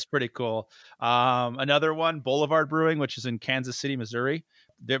 So that was pretty cool. Another one, Boulevard Brewing, which is in Kansas City, Missouri.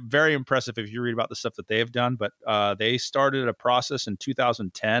 They're very impressive if you read about the stuff that they've done, but they started a process in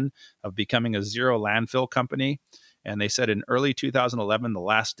 2010 of becoming a zero landfill company. And they said in early 2011, the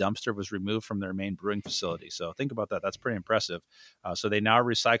last dumpster was removed from their main brewing facility. So think about that. That's pretty impressive. So they now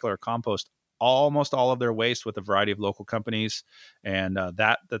recycle or compost almost all of their waste with a variety of local companies. And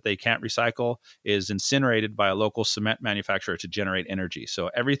that they can't recycle is incinerated by a local cement manufacturer to generate energy. So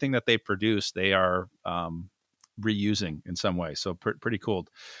everything that they produce, they are reusing in some way. So pretty cool.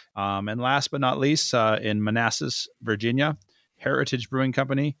 And last but not least, in Manassas, Virginia, Heritage Brewing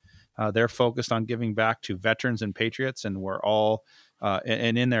Company. They're focused on giving back to veterans and patriots, and we're all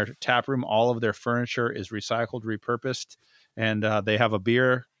and in their tap room, all of their furniture is recycled, repurposed, and they have a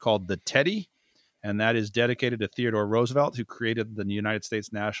beer called the Teddy, and that is dedicated to Theodore Roosevelt, who created the United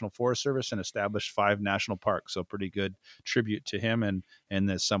States National Forest Service and established 5 national parks. So pretty good tribute to him, and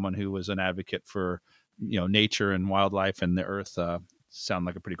as someone who was an advocate for nature and wildlife and the earth. Sound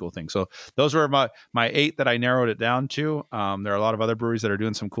like a pretty cool thing. So those were my 8 that I narrowed it down to. There are a lot of other breweries that are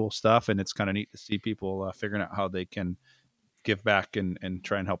doing some cool stuff, and it's kind of neat to see people figuring out how they can give back and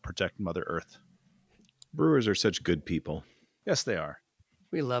try and help protect Mother Earth. Brewers are such good people. Yes, they are.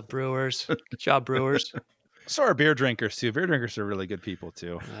 We love brewers. Good job, brewers. So are beer drinkers too. Beer drinkers are really good people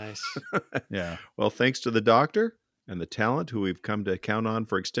too. Nice. Yeah. Well, thanks to the doctor and the talent who we've come to count on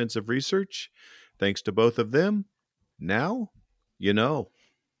for extensive research. Thanks to both of them. Now, you know.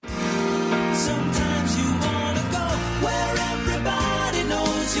 Sometimes you want to go where everybody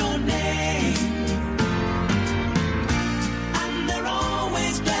knows your name, and they're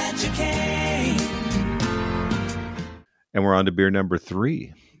always glad you came. And we're on to beer number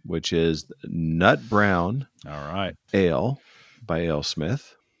 3, which is Nut Brown All right. Ale by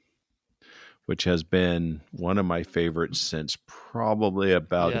AleSmith, which has been one of my favorites since probably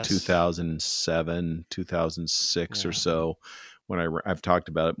about 2007, 2006 or so. When I've talked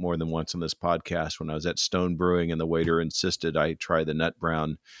about it more than once on this podcast, when I was at Stone Brewing and the waiter insisted I try the Nut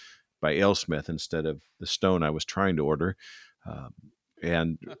Brown by AleSmith instead of the Stone I was trying to order.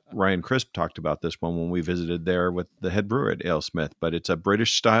 And Ryan Crisp talked about this one when we visited there with the head brewer at AleSmith, but it's a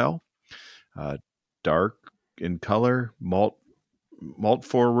British style, dark in color, malt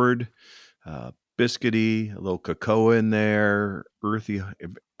forward, biscuity, a little cocoa in there, earthy.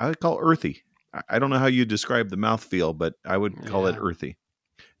 I would call it earthy. I don't know how you describe the mouthfeel, but I would call it earthy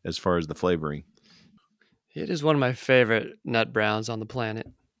as far as the flavoring. It is one of my favorite nut browns on the planet.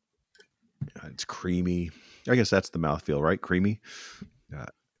 It's creamy. I guess that's the mouthfeel, right? Creamy.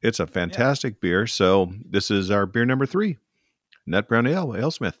 It's a fantastic beer. So this is our beer number 3, Nut Brown Ale,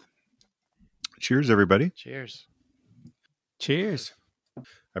 AleSmith. Cheers, everybody. Cheers. Cheers.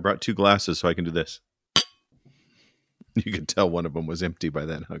 I brought 2 glasses so I can do this. You could tell one of them was empty by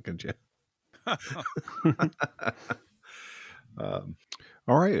then, huh? Couldn't you?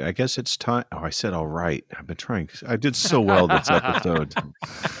 All right. I guess it's time. Oh, I said all right. I've been trying. I did so well this episode.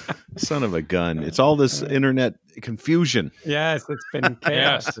 Son of a gun. It's all this internet confusion. Yes, it's been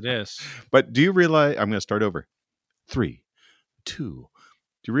chaos. Yes, it is. But do you realize, I'm going to start over. 3, 2. Do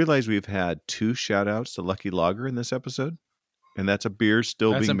you realize we've had 2 shout outs to Lucky Lager in this episode? And that's a beer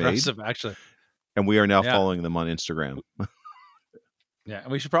still That's being impressive, made. actually. And we are now following them on Instagram. Yeah,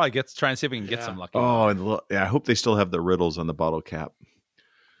 and we should probably try and see if we can get some Lucky. Oh, and I hope they still have the riddles on the bottle cap.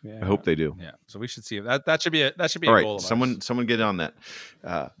 Yeah. I hope they do. Yeah, so we should see that should be a All goal right, of someone get on that.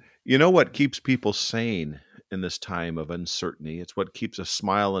 You know what keeps people sane in this time of uncertainty? It's what keeps a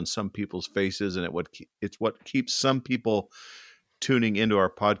smile on some people's faces, and it's what keeps some people tuning into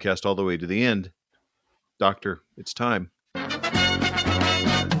our podcast all the way to the end. Doctor, it's time.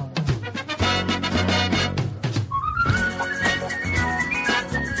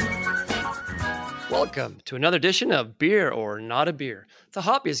 Welcome to another edition of Beer or Not a Beer, the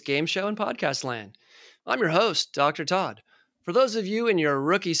hoppiest game show in podcast land. I'm your host, Dr. Todd. For those of you in your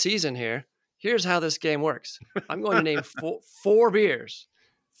rookie season here, here's how this game works. I'm going to name 4 beers.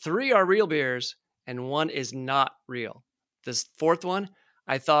 3 are real beers, and 1 is not real. This 4th one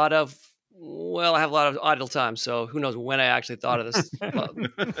I thought of Well, I have a lot of idle time, so who knows when I actually thought of this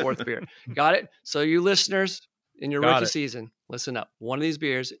fourth beer. Got it? So you listeners in your Got rookie it. season, listen up. One of these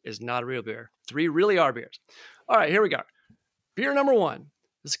beers is not a real beer. 3 really are beers. All right, here we go. Beer number 1.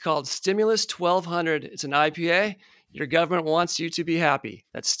 It's called Stimulus 1200. It's an IPA. Your government wants you to be happy.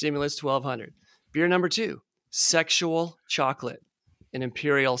 That's Stimulus 1200. Beer number 2, Sexual Chocolate, an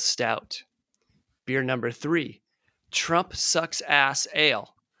Imperial Stout. Beer number 3, Trump Sucks Ass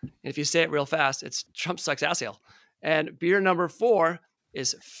Ale. And if you say it real fast, it's Trump Sucks Ass Ale. And beer number 4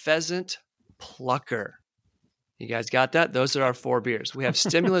 is Pheasant Plucker. You guys got that? Those are our 4 beers. We have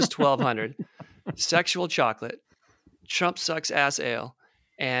Stimulus 1200, Sexual Chocolate, Trump Sucks Ass Ale,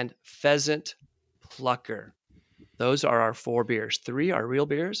 and Pheasant Plucker. Those are our 4 beers. 3 are real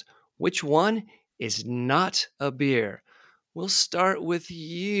beers. Which one is not a beer? We'll start with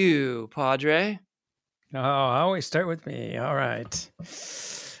you, Padre. Oh, I always start with me. All right.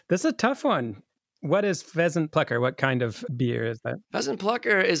 This is a tough one. What is Pheasant Plucker? What kind of beer is that? Pheasant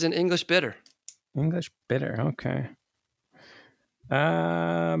Plucker is an English bitter. English bitter. Okay.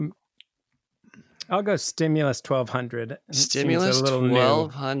 I'll go Stimulus 1200. It Stimulus seems a little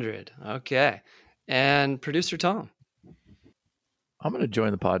 1200. Okay. And producer Tom. I'm going to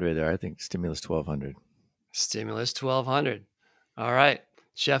join the Padre there. I think Stimulus 1200. Stimulus 1200. All right.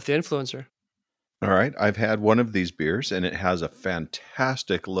 Chef the Influencer. All right. I've had one of these beers, and it has a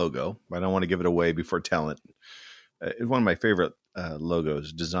fantastic logo. I don't want to give it away before telling it. It's one of my favorite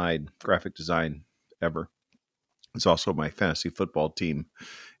logos, graphic design ever. It's also my fantasy football team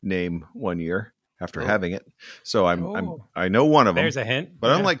name one year after having it. So I know one of them. There's a hint.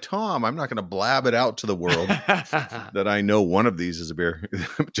 But unlike Tom, I'm not going to blab it out to the world that I know one of these is a beer.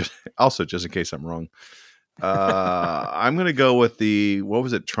 just in case I'm wrong. I'm going to go with what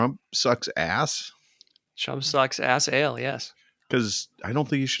was it? Trump Sucks Ass? Trump Sucks Ass Ale, yes. Because I don't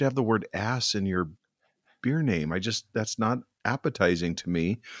think you should have the word ass in your beer name. That's not appetizing to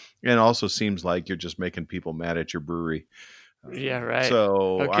me. And also seems like you're just making people mad at your brewery. Yeah, right.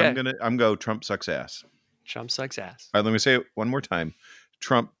 So okay. I'm go Trump Sucks Ass. Trump Sucks Ass. All right, let me say it one more time.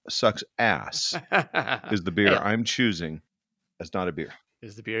 Trump Sucks Ass is the beer I'm choosing as not a beer.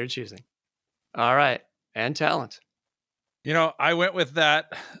 Is the beer you're choosing. All right. And talent. I went with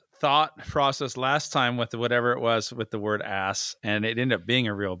that thought process last time with whatever it was with the word ass, and it ended up being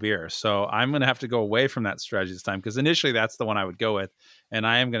a real beer. So I'm going to have to go away from that strategy this time, because initially that's the one I would go with, and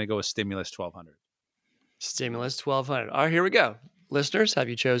I am going to go with Stimulus 1200. Stimulus 1200. All right, here we go. Listeners, have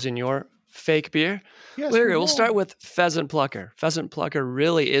you chosen your fake beer? Yes, We'll start with Pheasant Plucker. Pheasant Plucker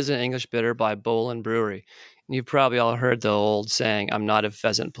really is an English bitter by Bolin Brewery. And you've probably all heard the old saying, I'm not a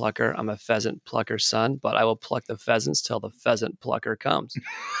pheasant plucker, I'm a pheasant plucker's son, but I will pluck the pheasants till the pheasant plucker comes.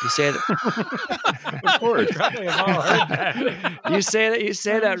 You say that. Of course. Probably have all heard that. You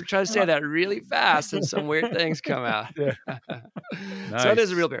say that, try to say that really fast, and some weird things come out. Yeah. So it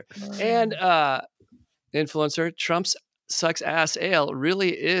is a real beer. And influencer, Trump Sucks Ass Ale really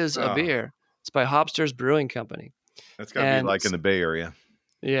is a beer. It's by Hopsters Brewing Company. That's got to be like in the Bay Area.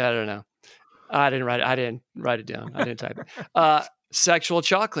 Yeah, I don't know. I didn't write it down. I didn't type it. Sexual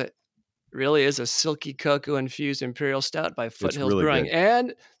Chocolate really is a silky cocoa infused imperial stout by Foothills really Brewing. good.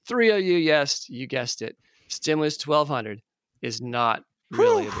 And 3 of you, yes, you guessed it. Stimulus 1200 is not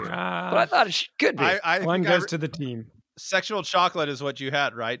really a beer. But I thought it could be. One goes to the team. Sexual Chocolate is what you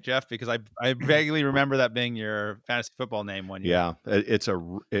had, right, Jeff? Because I vaguely remember that being your fantasy football name one year. Yeah,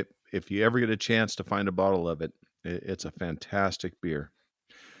 if you ever get a chance to find a bottle of it, it's a fantastic beer.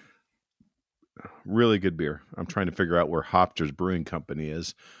 Really good beer. I'm trying to figure out where Hopsters Brewing Company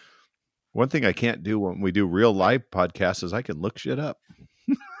is. One thing I can't do when we do real live podcasts is I can look shit up.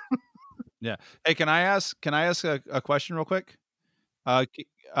 Yeah. Hey, can I ask a question real quick?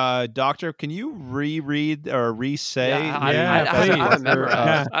 Doctor, can you reread or re-say? I remember.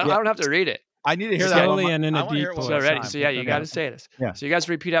 I don't have to read it. I need to hear slowly that and in a deep voice. So ready. So you got to say this. Yeah. So you guys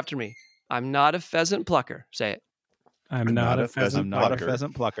repeat after me. I'm not a pheasant plucker. Say it. I'm not a pheasant plucker. I'm not a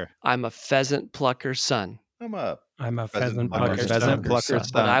pheasant plucker. I'm a pheasant plucker's son. I'm a pheasant plucker's son.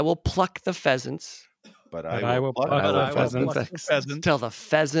 But I will pluck the pheasants. But I will pluck the pheasants till the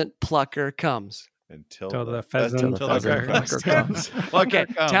pheasant plucker comes. Until the pheasant plucker comes. Okay,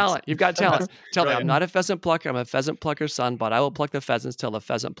 talent. You've got talent. Tell me, I'm not a pheasant plucker. I'm a pheasant plucker's son, but I will pluck the pheasants till the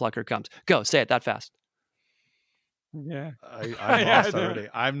pheasant plucker comes. Go, say it that fast. Yeah. I lost already.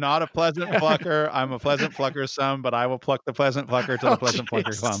 I'm not a pleasant plucker. I'm a pleasant plucker's son, but I will pluck the pleasant plucker till the pleasant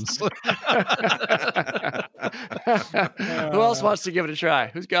plucker comes. Who else wants to give it a try?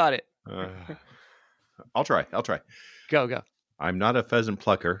 Who's got it? I'll try. Go. I'm not a pheasant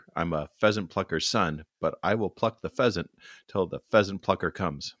plucker. I'm a pheasant plucker's son, but I will pluck the pheasant till the pheasant plucker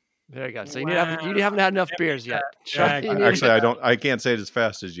comes. There you go. So you haven't had enough beers yet. Actually, I can't say it as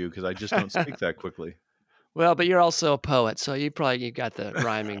fast as you because I just don't speak that quickly. Well, but you're also a poet, so you got the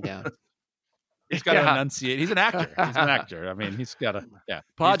rhyming down. He's got to enunciate. He's an actor. He's an actor. I mean, he's got to. Yeah.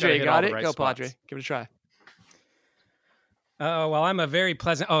 Padre, you got it. Go, spots. Padre. Give it a try. Oh, well, I'm a very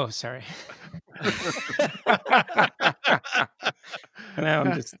pleasant. Oh, sorry. Now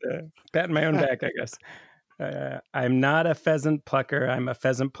I'm just patting my own back, I guess. I'm not a pheasant plucker. I'm a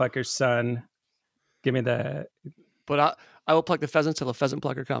pheasant plucker's son. Give me the. But I will pluck the pheasant till the pheasant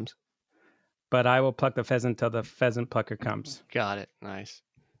plucker comes. But I will pluck the pheasant till the pheasant plucker comes. Got it. Nice.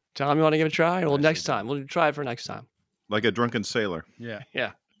 Tom, you want to give it a try? Well, next time. We'll try it for next time. Like a drunken sailor. Yeah.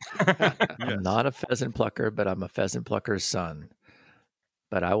 Yeah. I'm not a pheasant plucker, but I'm a pheasant plucker's son.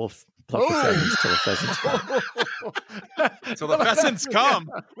 But I will pluck the pheasants till the pheasants come. So the pheasants come.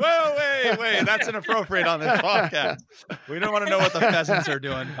 Whoa, wait. That's inappropriate on this podcast. We don't want to know what the pheasants are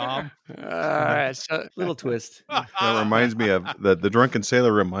doing, Tom. All right. So, little twist. That reminds me of the drunken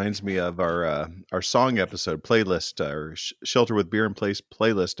sailor. Reminds me of our song episode playlist, our Shelter with Beer in Place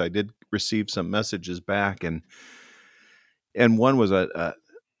playlist. I did receive some messages back, and one was a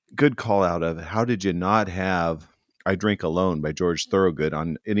good call out of how did you not have I Drink Alone by George Thorogood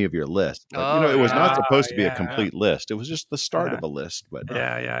on any of your lists. But, it was not supposed to be a complete list. It was just the start of a list. But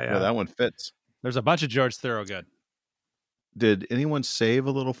that one fits. There's a bunch of George Thorogood. Did anyone save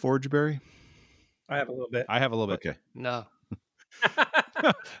a little Forgeberry? I have a little bit. I have a little bit. Okay. No.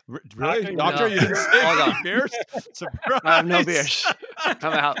 Really? Doctor, you didn't save any beers? Surprise. I have no beers.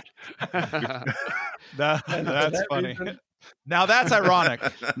 I'm out. That's funny. Now that's ironic.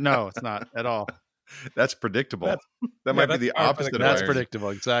 No, it's not at all. That's predictable. That might be the opposite. That's predictable.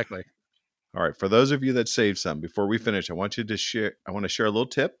 Exactly. All right. For those of you that saved some, before we finish, I want to share a little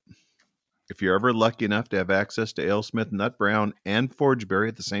tip. If you're ever lucky enough to have access to AleSmith Nut Brown and Forgeberry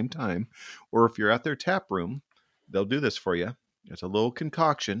at the same time, or if you're at their tap room, they'll do this for you. It's a little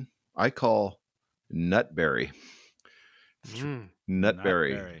concoction I call Nutberry.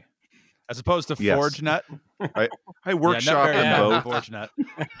 Nutberry. As opposed to Forge Nut. I workshop in both. Forge Nut.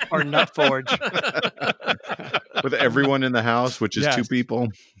 Or Nut Forge. With everyone in the house, which is 2 people.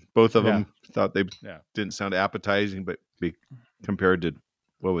 Both of them thought they didn't sound appetizing, but compared to,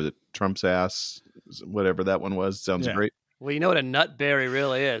 what was it, Trump's ass, whatever that one was, sounds great. Well, you know what a nutberry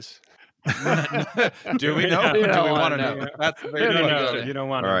really is. Do we know? You Do don't we want wanna to know? know. That's You don't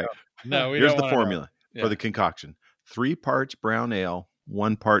want to. All right. No, we Here's don't the wanna formula know. for the concoction. 3 parts brown ale,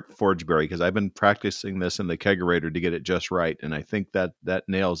 1 part Forgeberry, because I've been practicing this in the kegerator to get it just right, and I think that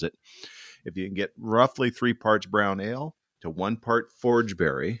nails it. If you can get roughly 3 parts brown ale to 1 part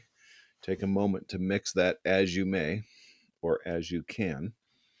Forgeberry, take a moment to mix that as you may, or as you can,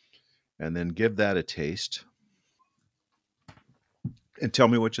 and then give that a taste. And tell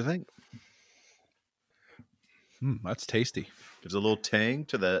me what you think. That's tasty. Gives a little tang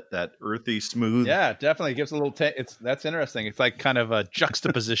to that earthy, smooth. Yeah, definitely gives a little. That's interesting. It's like kind of a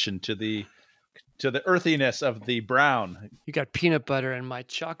juxtaposition to the earthiness of the brown. You got peanut butter in my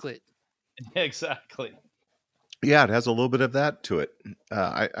chocolate. Exactly. Yeah, it has a little bit of that to it.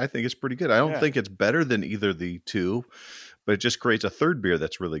 I think it's pretty good. I don't think it's better than either of the two, but it just creates a third beer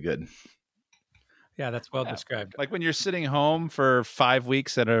that's really good. Yeah, that's well described. Like when you're sitting home for 5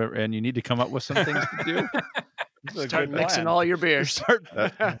 weeks and you need to come up with some things to do. Start mixing all your beers. Start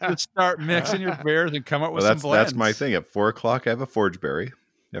mixing your beers and come up with some blends. That's my thing. At 4:00, I have a Forgeberry.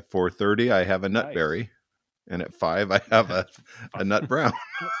 At 4:30, I have a Nutberry. And at 5, I have a Nut Brown.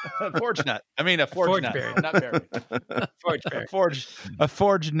 A Forge Nut. I mean, a Forge Nut. Nutberry. A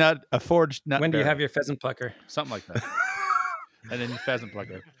Forge Nut. When do you have your pheasant plucker? Something like that. And then your pheasant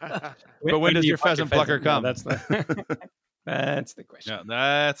plucker. But when does your pheasant plucker come? No, that's the question. No,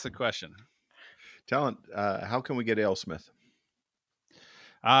 that's the question. Talent, how can we get AleSmith?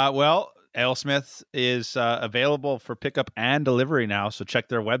 Well, AleSmith is available for pickup and delivery now, so check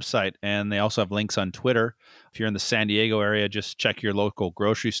their website. And they also have links on Twitter. If you're in the San Diego area, just check your local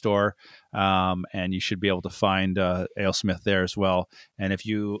grocery store, and you should be able to find AleSmith there as well. And if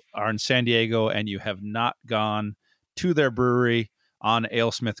you are in San Diego and you have not gone to their brewery on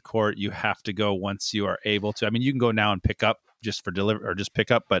AleSmith Court, you have to go once you are able to. I mean, you can go now and pick up just for deliver or just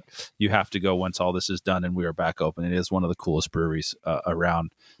pick up, but you have to go once all this is done and we are back open. It is one of the coolest breweries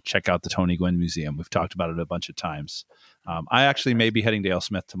around. Check out the Tony Gwynn Museum. We've talked about it a bunch of times. I actually may be heading to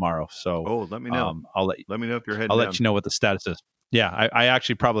AleSmith tomorrow, so let me know. Let me know if you're heading. I'll let you know what the status is. Yeah, I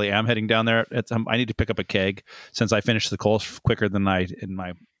actually probably am heading down there. I need to pick up a keg since I finished the Kolsch quicker than I in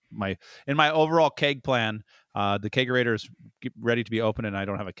my overall keg plan. The kegerator is ready to be open, and I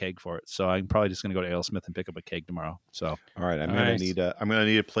don't have a keg for it, so I'm probably just going to go to AleSmith and pick up a keg tomorrow. So, all right, I'm gonna need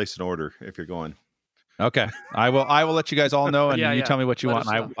to place an order if you're going. Okay, I will let you guys all know, and you tell me what you Let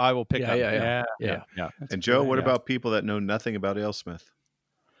want. And I will pick up. Yeah. And Joe, what about people that know nothing about AleSmith?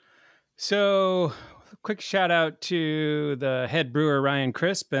 So, quick shout out to the head brewer, Ryan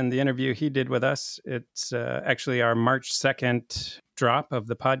Crisp, and the interview he did with us. It's actually our March 2nd drop of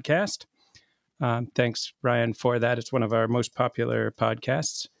the podcast. Thanks, Ryan, for that. It's one of our most popular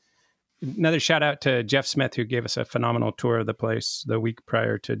podcasts. Another shout out to Jeff Smith, who gave us a phenomenal tour of the place the week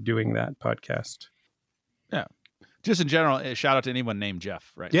prior to doing that podcast. Yeah. Just in general, a shout out to anyone named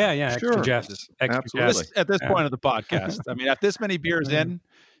Jeff, right? Yeah, yeah. Extra Sure. Jeff. Absolutely. At this point of the podcast. I mean, at this many beers in,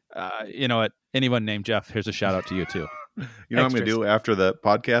 anyone named Jeff, here's a shout out to you too. You know what I'm going to do after the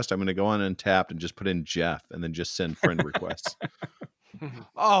podcast? I'm going to go on Untapped and just put in Jeff and then just send friend requests.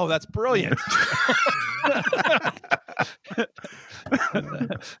 Oh, that's brilliant.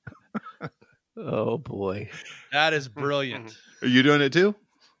 Oh, boy. That is brilliant. Are you doing it too?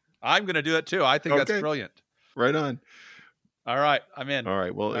 I'm going to do it too. I think that's brilliant. Right on. All right. I'm in. All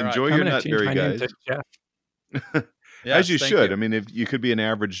right. Well, All enjoy right. your nutberry, guys. As you should. you. I mean, if you could be an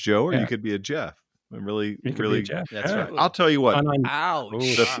average Joe or you could be a Jeff. I'm really. Jeff. That's right. I'll tell you what.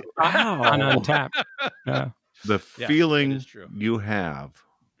 Ouch. On Untapped. Yeah. The Yes, feeling it is true. you have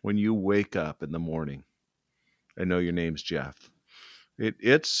when you wake up in the morning and know your name's Jeff.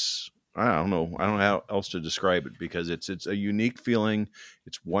 It's I don't know how else to describe it because it's a unique feeling.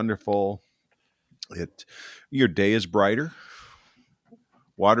 It's wonderful. Your day is brighter.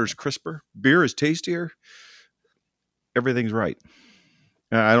 Water's crisper. Beer is tastier. Everything's right.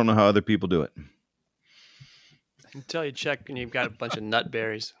 I don't know how other people do it. Until you check and you've got a bunch of nut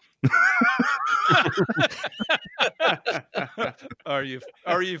berries. Or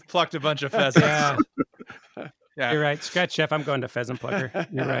you've plucked a bunch of pheasants. Yeah. You're right. Scratch Chef. I'm going to Pheasant Plucker.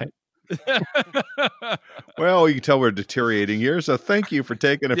 You're right. Well, you can tell we're deteriorating here. So thank you for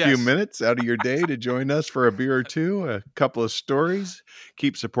taking a few minutes out of your day to join us for a beer or two, a couple of stories.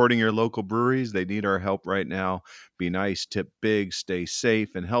 Keep supporting your local breweries. They need our help right now. Be nice, tip big, stay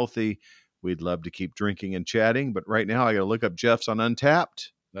safe and healthy. We'd love to keep drinking and chatting, but right now I got to look up Jeff's on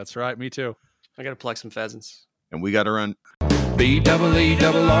Untapped. That's right. Me too. I got to pluck some pheasants. And we got to run.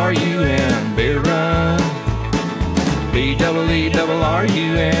 BEERUN Beer Run. BEERUN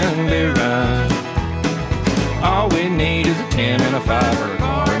Beer Run. All we need is a 10 and a 5 or a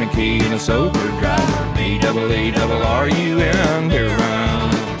car and a key and a sober driver. BEERUN Beer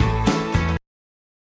Run.